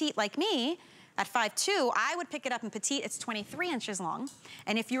are petite like me, at 5'2", I would pick it up in petite, it's 23 inches long.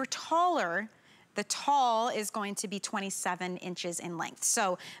 And if you're taller, the tall is going to be 27 inches in length.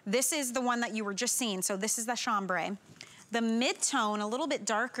 So this is the one that you were just seeing. So this is the chambray. The mid-tone, a little bit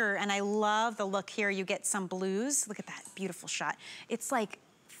darker, and I love the look here. You get some blues. Look at that beautiful shot. It's like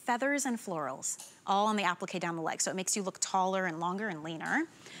feathers and florals all on the applique down the leg. So it makes you look taller and longer and leaner.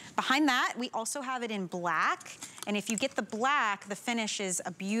 Behind that, we also have it in black. And if you get the black, the finish is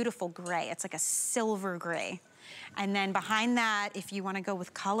a beautiful gray. It's like a silver gray. And then behind that, if you want to go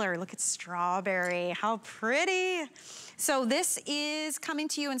with color, look at strawberry. How pretty. So this is coming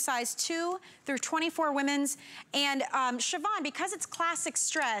to you in size 2 through 24 women's. And Siobhan, because it's classic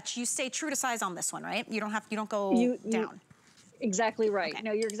stretch, you stay true to size on this one, right? You don't go down. Exactly right. Okay.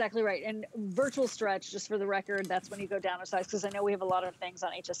 No, you're exactly right. And virtual stretch, just for the record, that's when you go down a size, because I know we have a lot of things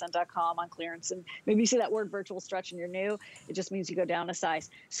on hsn.com on clearance, and maybe you see that word virtual stretch and you're new, it just means you go down a size.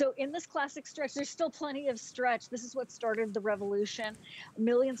 So in this classic stretch, there's still plenty of stretch. This is what started the revolution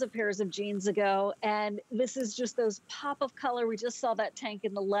millions of pairs of jeans ago. And this is just those pop of color. We just saw that tank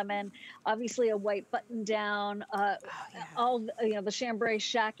in the lemon, obviously a white button down, all, the chambray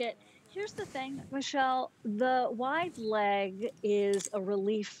shacket. Here's the thing, Michelle, the wide leg is a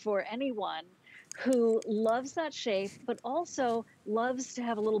relief for anyone who loves that shape, but also loves to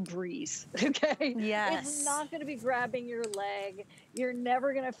have a little breeze, okay? Yes. It's not going to be grabbing your leg. You're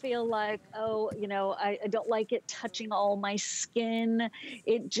never going to feel like, oh, I don't like it touching all my skin.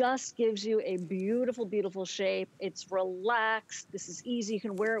 It just gives you a beautiful, beautiful shape. It's relaxed. This is easy. You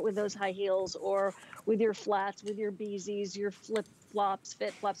can wear it with those high heels or with your flats, with your beezies, your flip-flops,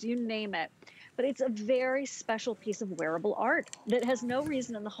 fit-flops, you name it. But it's a very special piece of wearable art that has no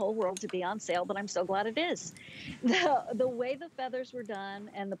reason in the whole world to be on sale, but I'm so glad it is. The way the feathers were done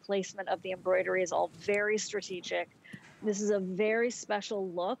and the placement of the embroidery is all very strategic. This is a very special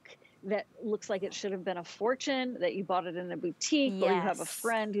look that looks like it should have been a fortune, that you bought it in a boutique, or you have a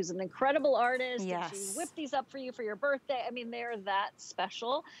friend who's an incredible artist, and she whipped these up for you for your birthday. I mean, they're that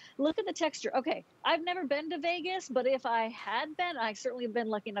special. Look at the texture. Okay, I've never been to Vegas, but if I had been, I certainly have been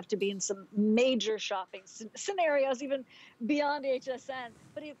lucky enough to be in some major shopping scenarios, even beyond HSN.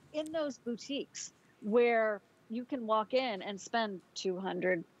 But in those boutiques where you can walk in and spend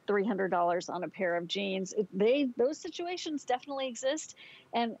 $200, $300 on a pair of jeans, those situations definitely exist.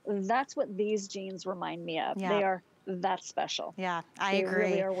 And that's what these jeans remind me of. They are that special. Yeah, I agree. They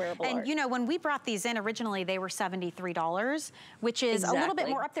really are wearable art. And when we brought these in originally, they were $73, which is a little bit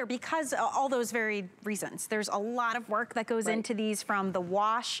more up there because all those very reasons. There's a lot of work that goes into these, from the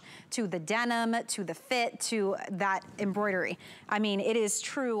wash to the denim to the fit to that embroidery. I mean, it is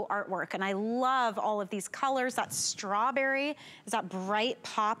true artwork, and I love all of these colors. That strawberry is that bright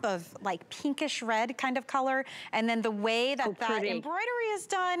pop of like pinkish red kind of color, and then the way that that embroidery is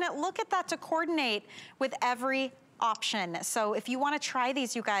done, look at that to coordinate with every option. So if you want to try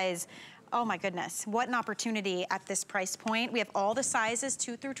these, you guys, oh my goodness, what an opportunity at this price point. We have all the sizes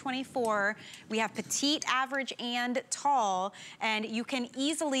 2 through 24. We have petite, average, and tall, and you can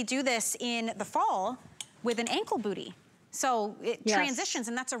easily do this in the fall with an ankle bootie. So it transitions,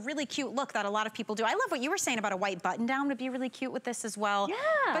 and that's a really cute look that a lot of people do. I love what you were saying about a white button down would be really cute with this as well. Yeah,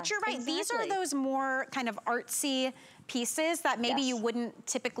 but you're right, these are those more kind of artsy pieces that maybe you wouldn't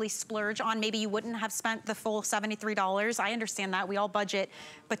typically splurge on. Maybe you wouldn't have spent the full $73. I understand that, we all budget,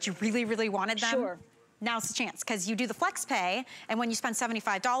 but you really, really wanted them. Sure. Now's the chance, because you do the flex pay, and when you spend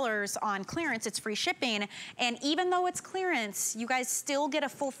 $75 on clearance, it's free shipping. And even though it's clearance, you guys still get a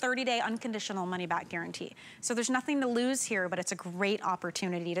full 30-day unconditional money-back guarantee. So there's nothing to lose here, but it's a great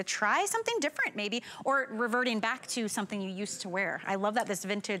opportunity to try something different maybe, or reverting back to something you used to wear. I love that this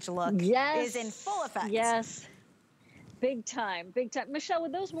vintage look is in full effect. Yes. Big time, big time. Michelle,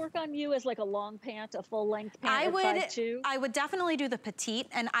 would those work on you as like a long pant, a full length pant at 5'2"? I would definitely do the petite,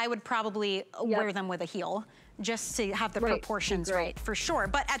 and I would probably wear them with a heel just to have the proportions right, for sure.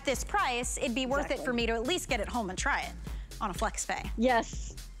 But at this price, it'd be worth it for me to at least get it home and try it on a flex pay.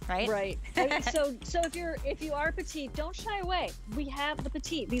 Yes. right? Right. So if you are petite, don't shy away. We have the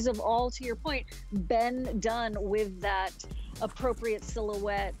petite. These have all, to your point, been done with that appropriate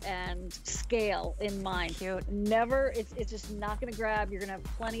silhouette and scale in mind. Cute. Never, it's just not going to grab. You're going to have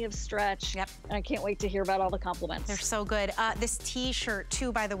plenty of stretch. Yep. And I can't wait to hear about all the compliments. They're so good. This t-shirt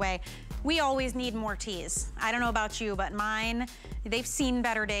too, by the way, we always need more tees. I don't know about you, but mine, they've seen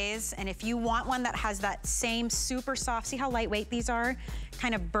better days. And if you want one that has that same super soft, see how lightweight these are?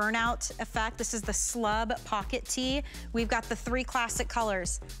 Kind of burnout effect. This is the slub pocket tee. We've got the 3 classic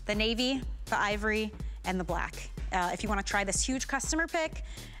colors, the navy, the ivory, and the black. If you want to try this huge customer pick,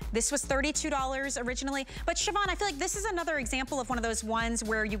 this was $32 originally. But Siobhan, I feel like this is another example of one of those ones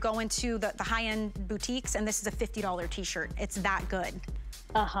where you go into the high-end boutiques and this is a $50 t-shirt. It's that good.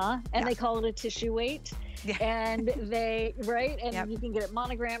 And they call it a tissue weight. Yeah. And they, right? And Yep. you can get it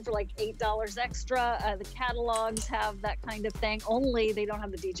monogrammed for like $8 extra. The catalogs have that kind of thing, only they don't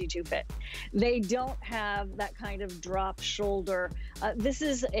have the DG2 fit. They don't have that kind of drop shoulder. This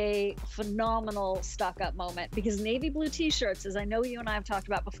is a phenomenal stock up moment because navy blue t-shirts, as I know you and I have talked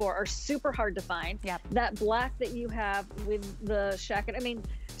about before, are super hard to find. Yep. That black that you have with the shacket, I mean,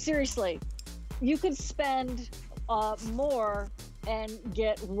 seriously, you could spend more and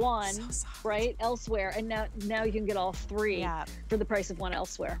get one right elsewhere, and now you can get all 3 for the price of one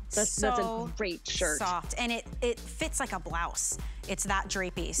elsewhere. That's a great shirt. Soft, and it fits like a blouse. It's that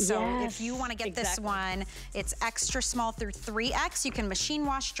drapey. So if you want to get this one, it's extra small through 3X. You can machine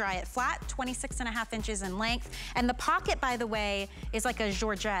wash, dry it flat, 26.5 inches in length. And the pocket, by the way, is like a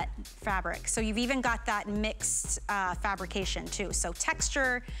Georgette fabric. So you've even got that mixed fabrication too. So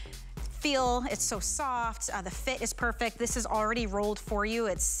texture, feel, it's so soft. The fit is perfect. This is already rolled for you.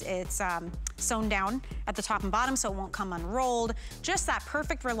 It's sewn down at the top and bottom so it won't come unrolled. Just that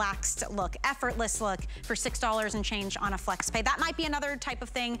perfect relaxed look, effortless look for $6 and change on a flex pay. That might be another type of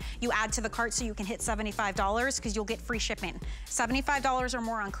thing you add to the cart so you can hit $75 because you'll get free shipping. $75 or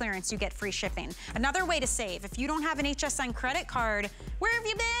more on clearance, you get free shipping. Another way to save, if you don't have an HSN credit card, where have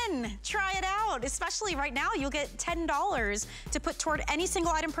you been? Try it out. Especially right now, you'll get $10 to put toward any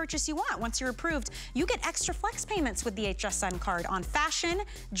single item purchase you want. Once you're approved, you get extra flex payments with the HSN card on fashion,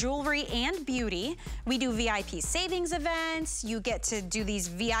 jewelry, and beauty. We do VIP savings events. You get to do these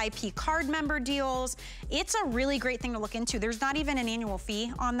VIP card member deals. It's a really great thing to look into. There's not even an annual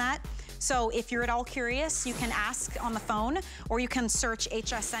fee on that. So if you're at all curious, you can ask on the phone or you can search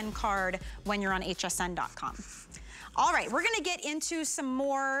HSN card when you're on hsn.com. All right, we're gonna get into some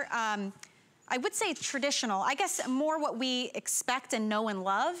more, I would say traditional, I guess more what we expect and know and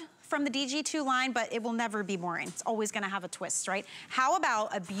love from the DG2 line, but it will never be boring. It's always gonna have a twist, right? How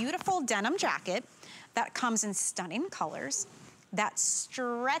about a beautiful denim jacket that comes in stunning colors, that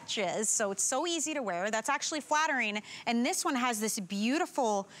stretches, so it's so easy to wear. That's actually flattering. And this one has this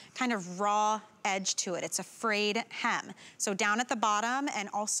beautiful kind of raw edge to it. It's a frayed hem. So down at the bottom and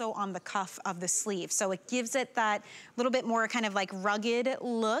also on the cuff of the sleeve. So it gives it that little bit more kind of like rugged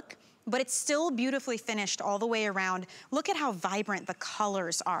look, but it's still beautifully finished all the way around. Look at how vibrant the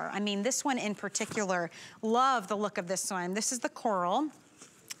colors are. I mean, this one in particular, love the look of this one. This is the coral.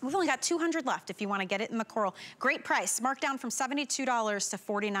 We've only got 200 left if you want to get it in the coral. Great price, marked down from $72 to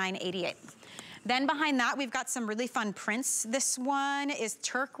 $49.88. Then behind that, we've got some really fun prints. This one is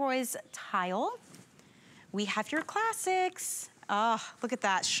turquoise tile. We have your classics. Oh, look at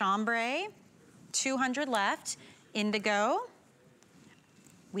that, chambray, 200 left. Indigo.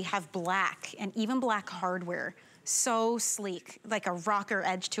 We have black, and even black hardware. So sleek, like a rocker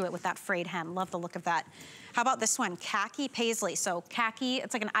edge to it with that frayed hem. Love the look of that. How about this one, khaki paisley. So khaki,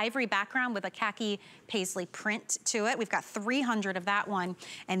 it's like an ivory background with a khaki paisley print to it. We've got 300 of that one.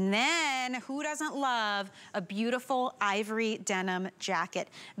 And then, who doesn't love a beautiful ivory denim jacket?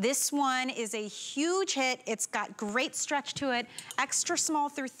 This one is a huge hit. It's got great stretch to it, extra small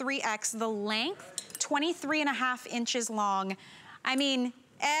through 3X. The length, 23.5 inches long. I mean,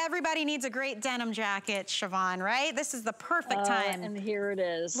 everybody needs a great denim jacket, Siobhan, right? This is the perfect time. And here it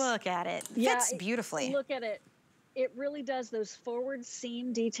is. Look at it. Yeah, Fits beautifully. Look at it. It really does. Those forward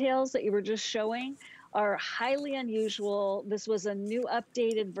seam details that you were just showing are highly unusual. This was a new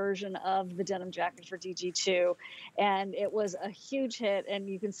updated version of the denim jacket for DG2, and it was a huge hit, and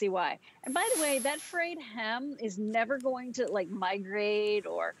you can see why. And by the way, that frayed hem is never going to like migrate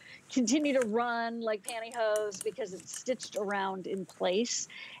or continue to run like pantyhose because it's stitched around in place.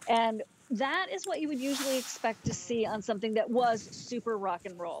 And that is what you would usually expect to see on something that was super rock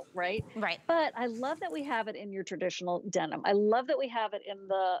and roll, right? Right. But I love that we have it in your traditional denim. I love that we have it in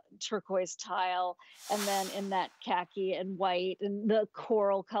the turquoise tile and then in that khaki and white and the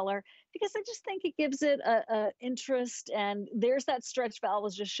coral color, because I just think it gives it a interest. And there's that stretch Val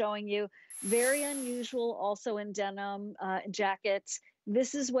was just showing you. Very unusual also in denim jackets.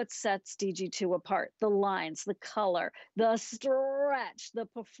 This is what sets DG2 apart. The lines, the color, the stretch, the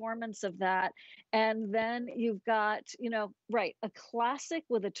performance of that. And then you've got, you know, right, a classic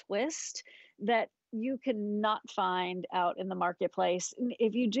with a twist that you cannot find out in the marketplace.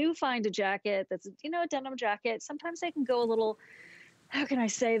 If you do find a jacket that's, you know, a denim jacket, sometimes they can go a little, how can I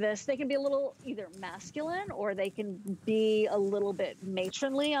say this? They can be a little either masculine or they can be a little bit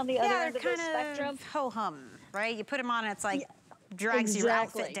matronly on the other end of the spectrum. Ho-hum, right? You put them on and it's like, drags your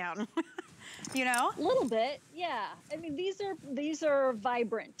outfit down. You know? A little bit, yeah. I mean, these are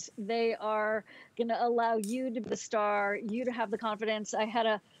vibrant. They are going to allow you to be the star, you to have the confidence. I had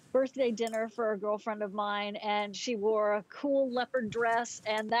a birthday dinner for a girlfriend of mine, and she wore a cool leopard dress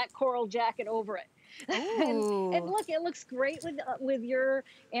and that coral jacket over it. And look, it looks great with your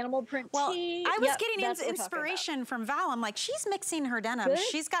animal print tee. I was getting inspiration from Val. I'm like, she's mixing her denim. Good.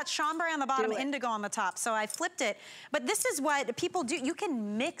 She's got chambray on the bottom, indigo on the top. So I flipped it. But this is what people do. You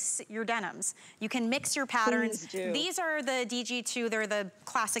can mix your denims. You can mix your patterns. These are the DG2. They're the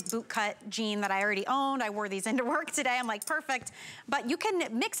classic boot cut jean that I already owned. I wore these into work today. I'm like, perfect. But you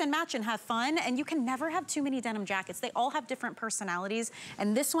can mix and match and have fun. And you can never have too many denim jackets. They all have different personalities.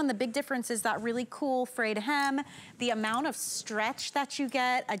 And this one, the big difference is that really cool frayed hem, the amount of stretch that you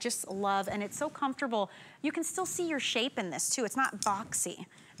get, I just love, and it's so comfortable. You can still see your shape in this too. It's not boxy. I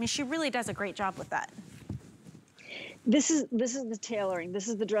mean, she really does a great job with that. This is the tailoring. This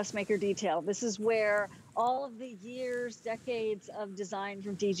is the dressmaker detail. This is where all of the years, decades of design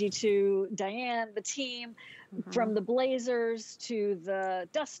from DG2, Diane, the team, from the blazers to the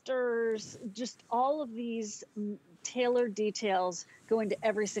dusters, just all of these tailored details go into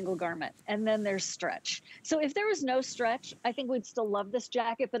every single garment. And then there's stretch. So if there was no stretch, I think we'd still love this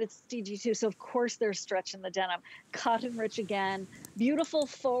jacket, but it's DG2. So of course there's stretch in the denim. Cotton rich again, beautiful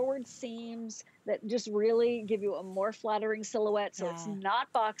forward seams that just really give you a more flattering silhouette. So it's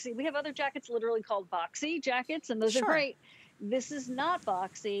not boxy. We have other jackets literally called boxy jackets, and those are great. This is not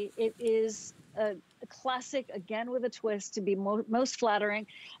boxy. It is a classic, again, with a twist to be most flattering.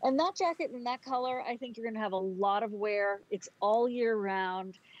 And that jacket in that color, I think you're going to have a lot of wear. It's all year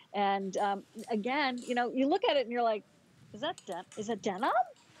round. And again, you know, you look at it and you're like, is that denim?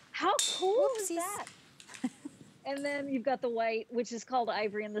 How cool is that? And then you've got the white, which is called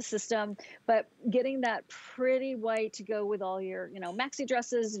ivory in the system, but getting that pretty white to go with all your, you know, maxi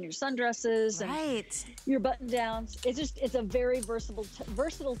dresses and your sundresses and your button downs. It's a very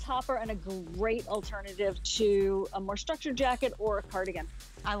versatile topper and a great alternative to a more structured jacket or a cardigan.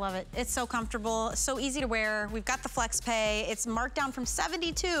 I love it. It's so comfortable, so easy to wear. We've got the flex pay. It's marked down from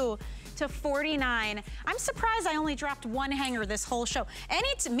 $72 to $49. I'm surprised I only dropped one hanger this whole show.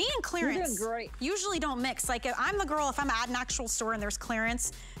 Me and clearance usually don't mix. Like, if I'm the girl, if I'm at an actual store and there's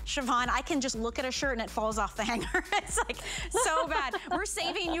clearance, Siobhan, I can just look at a shirt and it falls off the hanger. It's like so bad. We're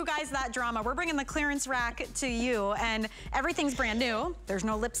saving you guys that drama. We're bringing the clearance rack to you, and everything's brand new. There's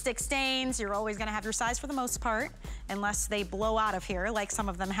no lipstick stains. You're always gonna have your size for the most part, unless they blow out of here like some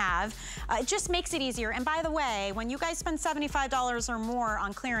of them have. It just makes it easier. And by the way, when you guys spend $75 or more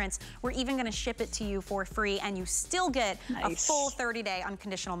on clearance, we're even gonna ship it to you for free, and you still get a full 30-day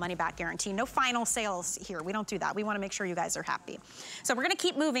unconditional money-back guarantee. No final sales here. We don't do that. We wanna make sure you guys are happy. So we're gonna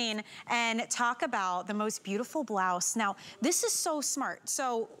keep moving and talk about the most beautiful blouse. Now, this is so smart.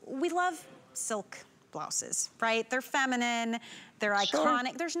 So we love silk blouses, right? They're feminine, they're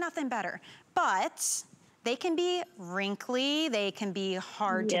iconic, there's nothing better. But they can be wrinkly, they can be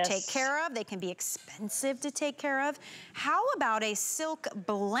hard to take care of, they can be expensive to take care of. How about a silk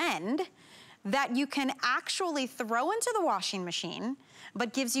blend that you can actually throw into the washing machine,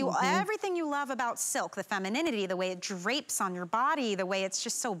 but gives you everything you love about silk, the femininity, the way it drapes on your body, the way it's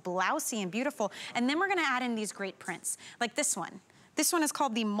just so blousy and beautiful. And then we're gonna add in these great prints, like this one. This one is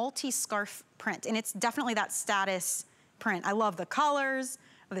called the multi-scarf print, and it's definitely that status print. I love the colors,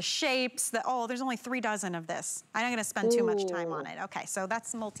 the shapes, there's only 3 dozen of this. I'm not gonna spend too much time on it. Okay, so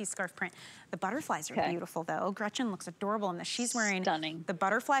that's multi-scarf print. The butterflies are beautiful though. Gretchen looks adorable in this. She's wearing the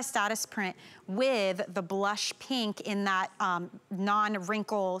butterfly status print with the blush pink in that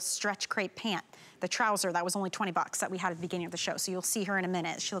non-wrinkle stretch crepe pant. The trouser, that was only 20 bucks that we had at the beginning of the show. So you'll see her in a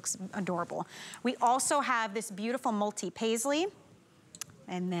minute. She looks adorable. We also have this beautiful multi-paisley.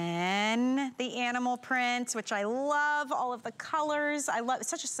 And then the animal print, which I love, all of the colors. I love, it's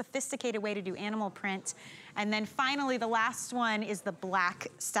such a sophisticated way to do animal print. And then finally, the last one is the black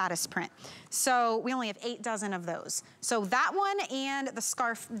status print. So we only have 8 dozen of those. So that one and the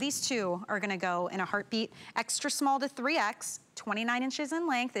scarf, these two are gonna go in a heartbeat. Extra small to 3X, 29 inches in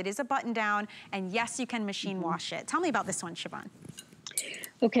length. It is a button down. And yes, you can machine wash it. Tell me about this one, Siobhan.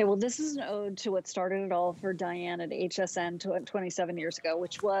 Okay, well, this is an ode to what started it all for Diane at HSN 27 years ago,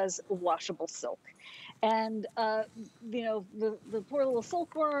 which was washable silk. And, you know, the poor little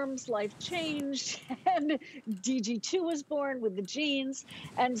silkworms, life changed, and DG2 was born with the jeans.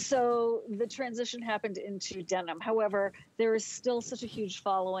 And so the transition happened into denim. However, there is still such a huge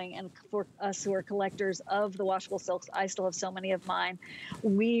following. And for us who are collectors of the washable silks, I still have so many of mine.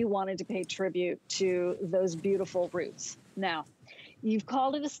 We wanted to pay tribute to those beautiful roots. Now, you've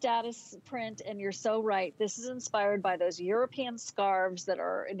called it a status print, and you're so right. This is inspired by those European scarves that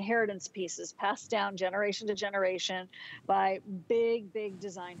are inheritance pieces passed down generation to generation by big, big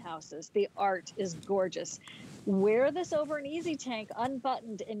design houses. The art is gorgeous. Wear this over an easy tank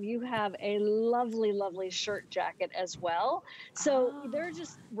unbuttoned, and you have a lovely, lovely shirt jacket as well. So they're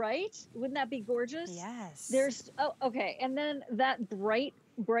just, right? Wouldn't that be gorgeous? Yes. There's, oh, okay. And then that bright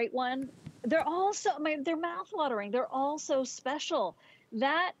one, they're also, I mean, they're mouth-watering. They're all so special.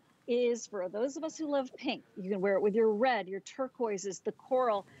 That is for those of us who love pink. You can wear it with your red, your turquoises, the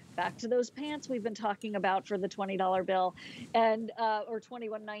coral. Back to those pants we've been talking about for the $20 bill, and or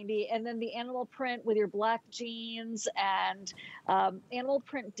 $21.90, and then the animal print with your black jeans, and animal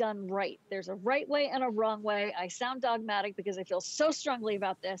print done right. There's a right way and a wrong way. I sound dogmatic because I feel so strongly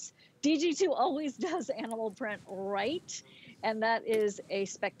about this. DG2 always does animal print right, and that is a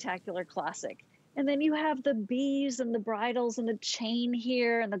spectacular classic. And then you have the bees and the bridles and the chain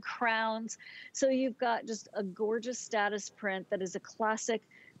here and the crowns. So you've got just a gorgeous status print that is a classic.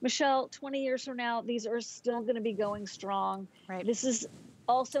 Michelle, 20 years from now, these are still going to be going strong. Right. This is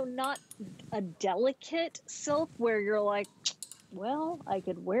also not a delicate silk where you're like, well, I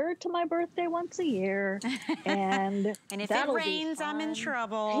could wear it to my birthday once a year, and and if it rains, I'm in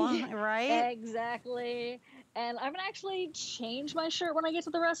trouble, right? Exactly. And I'm gonna actually change my shirt when I get to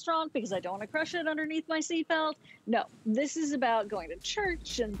the restaurant because I don't want to crush it underneath my seatbelt. No, this is about going to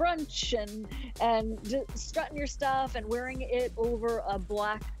church and brunch and just strutting your stuff and wearing it over a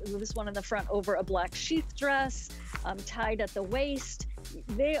black, this one in the front over a black sheath dress, tied at the waist.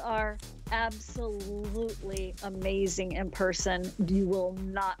 They are absolutely amazing in person. You will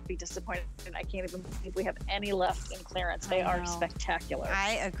not be disappointed. And I can't even believe we have any left in clearance. They are spectacular.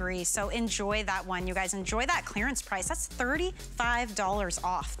 I agree. So enjoy that one, you guys. Enjoy that clearance price. That's $35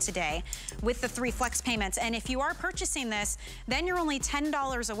 off today with the 3 flex payments. And if you are purchasing this, then you're only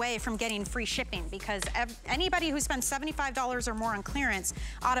 $10 away from getting free shipping, because anybody who spends $75 or more on clearance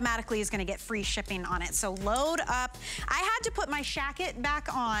automatically is going to get free shipping on it. So load up. I had to put my shacket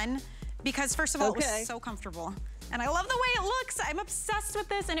back on because, first of all, it was so comfortable. And I love the way it looks. I'm obsessed with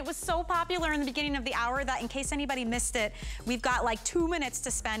this, and it was so popular in the beginning of the hour that in case anybody missed it, we've got like 2 minutes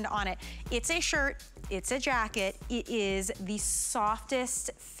to spend on it. It's a shirt, it's a jacket, it is the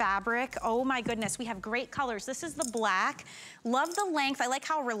softest fabric. Oh my goodness, we have great colors. This is the black. Love the length. I like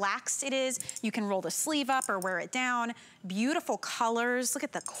how relaxed it is. You can roll the sleeve up or wear it down. Beautiful colors. Look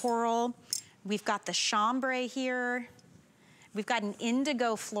at the coral. We've got the chambray here. We've got an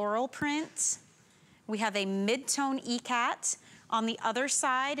indigo floral print. We have a mid-tone ikat. On the other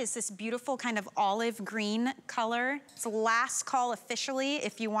side is this beautiful kind of olive green color. It's last call officially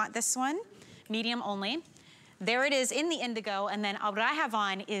if you want this one. Medium only. There it is in the indigo, and then what I have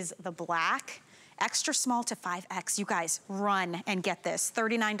on is the black. Extra small to 5X. You guys, run and get this.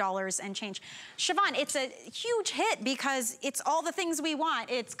 $39 and change. Siobhan, it's a huge hit because it's all the things we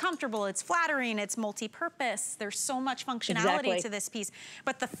want. It's comfortable, it's flattering, it's multi-purpose. There's so much functionality to this piece.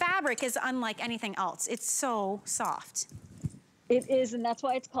 But the fabric is unlike anything else. It's so soft. It is, and that's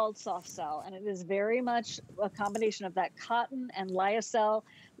why it's called soft cell. And it is very much a combination of that cotton and lyocell.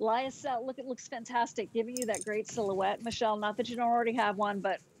 Lyocell, look, it looks fantastic, giving you that great silhouette, Michelle. Not that you don't already have one,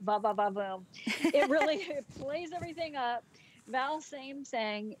 but ba ba ba boom. It really it plays everything up. Val, same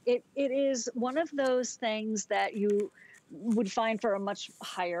thing. It is one of those things that you would find for a much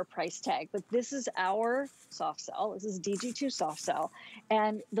higher price tag. But this is our soft cell. This is DG2 soft cell.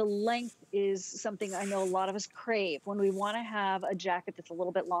 And the length is something I know a lot of us crave when we want to have a jacket that's a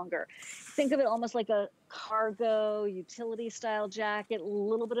little bit longer. Think of it almost like a cargo utility style jacket, a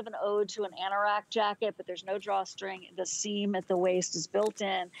little bit of an ode to an anorak jacket, but there's no drawstring. The seam at the waist is built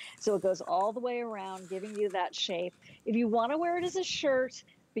in, so it goes all the way around, giving you that shape. If you want to wear it as a shirt,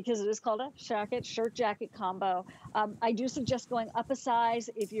 because it is called a jacket, shirt jacket combo. I do suggest going up a size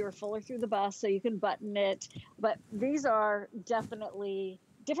if you're fuller through the bust so you can button it. But these are definitely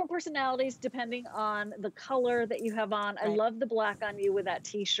different personalities depending on the color that you have on. Right. I love the black on you with that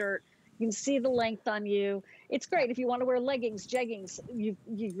t-shirt. You can see the length on you. It's great if you want to wear leggings, jeggings,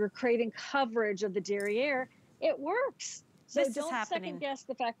 you're creating coverage of the derriere. It works. So don't second guess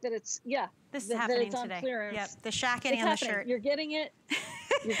the fact that it's, this is happening it's on today. clearance. Yep, the shacket and the shirt. You're getting it.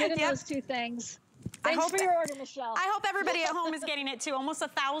 You're getting those two things. Thanks for your order, Michelle. I hope everybody at home is getting it too. Almost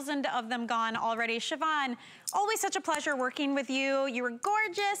 1,000 of them gone already. Siobhan, always such a pleasure working with you. You were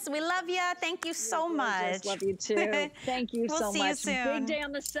gorgeous. We love you. Thank you so much. Love you too. Thank you so much. We'll see you soon. Big day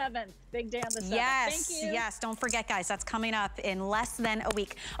on the 7th. Big day on the 7th. Yes, Thank you. yes. Don't forget, guys, that's coming up in less than a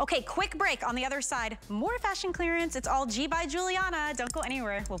week. Okay, quick break. On the other side, more fashion clearance. It's all G by Juliana. Don't go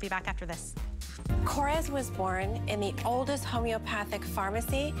anywhere. We'll be back after this. Korres was born in the oldest homeopathic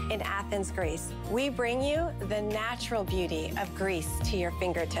pharmacy in Athens, Greece. We bring you the natural beauty of Greece to your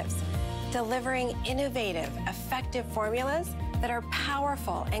fingertips, delivering innovative, effective formulas that are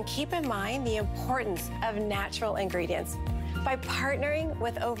powerful and keep in mind the importance of natural ingredients. By partnering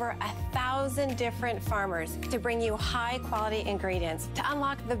with over 1,000 different farmers to bring you high-quality ingredients to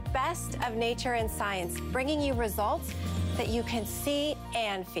unlock the best of nature and science, bringing you results that you can see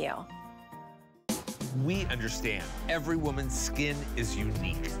and feel. We understand every woman's skin is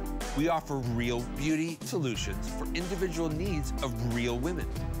unique. We offer real beauty solutions for individual needs of real women,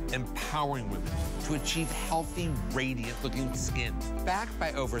 empowering women to achieve healthy, radiant-looking skin, backed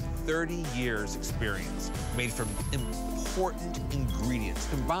by over 30 years' experience, made from important ingredients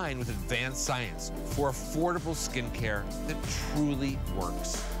combined with advanced science for affordable skincare that truly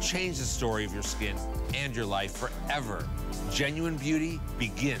works. Change the story of your skin and your life forever. Genuine beauty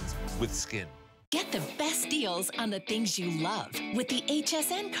begins with skin. Get the best deals on the things you love with the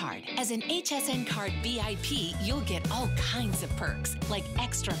HSN card. As an HSN card VIP, you'll get all kinds of perks like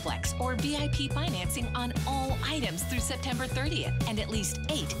extra flex or VIP financing on all items through September 30th, and at least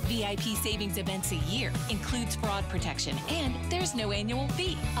 8 VIP savings events a year. Includes fraud protection, and there's no annual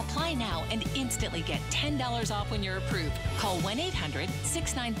fee. Apply now and instantly get $10 off when you're approved. Call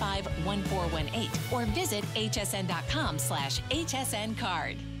 1-800-695-1418 or visit hsn.com/HSN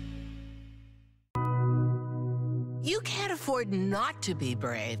card. You can't afford not to be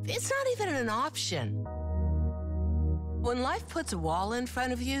brave. It's not even an option. When life puts a wall in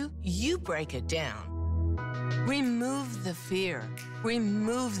front of you, you break it down. Remove the fear.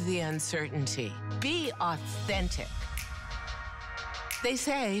 Remove the uncertainty. Be authentic. They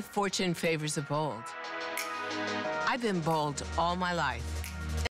say fortune favors the bold. I've been bold all my life.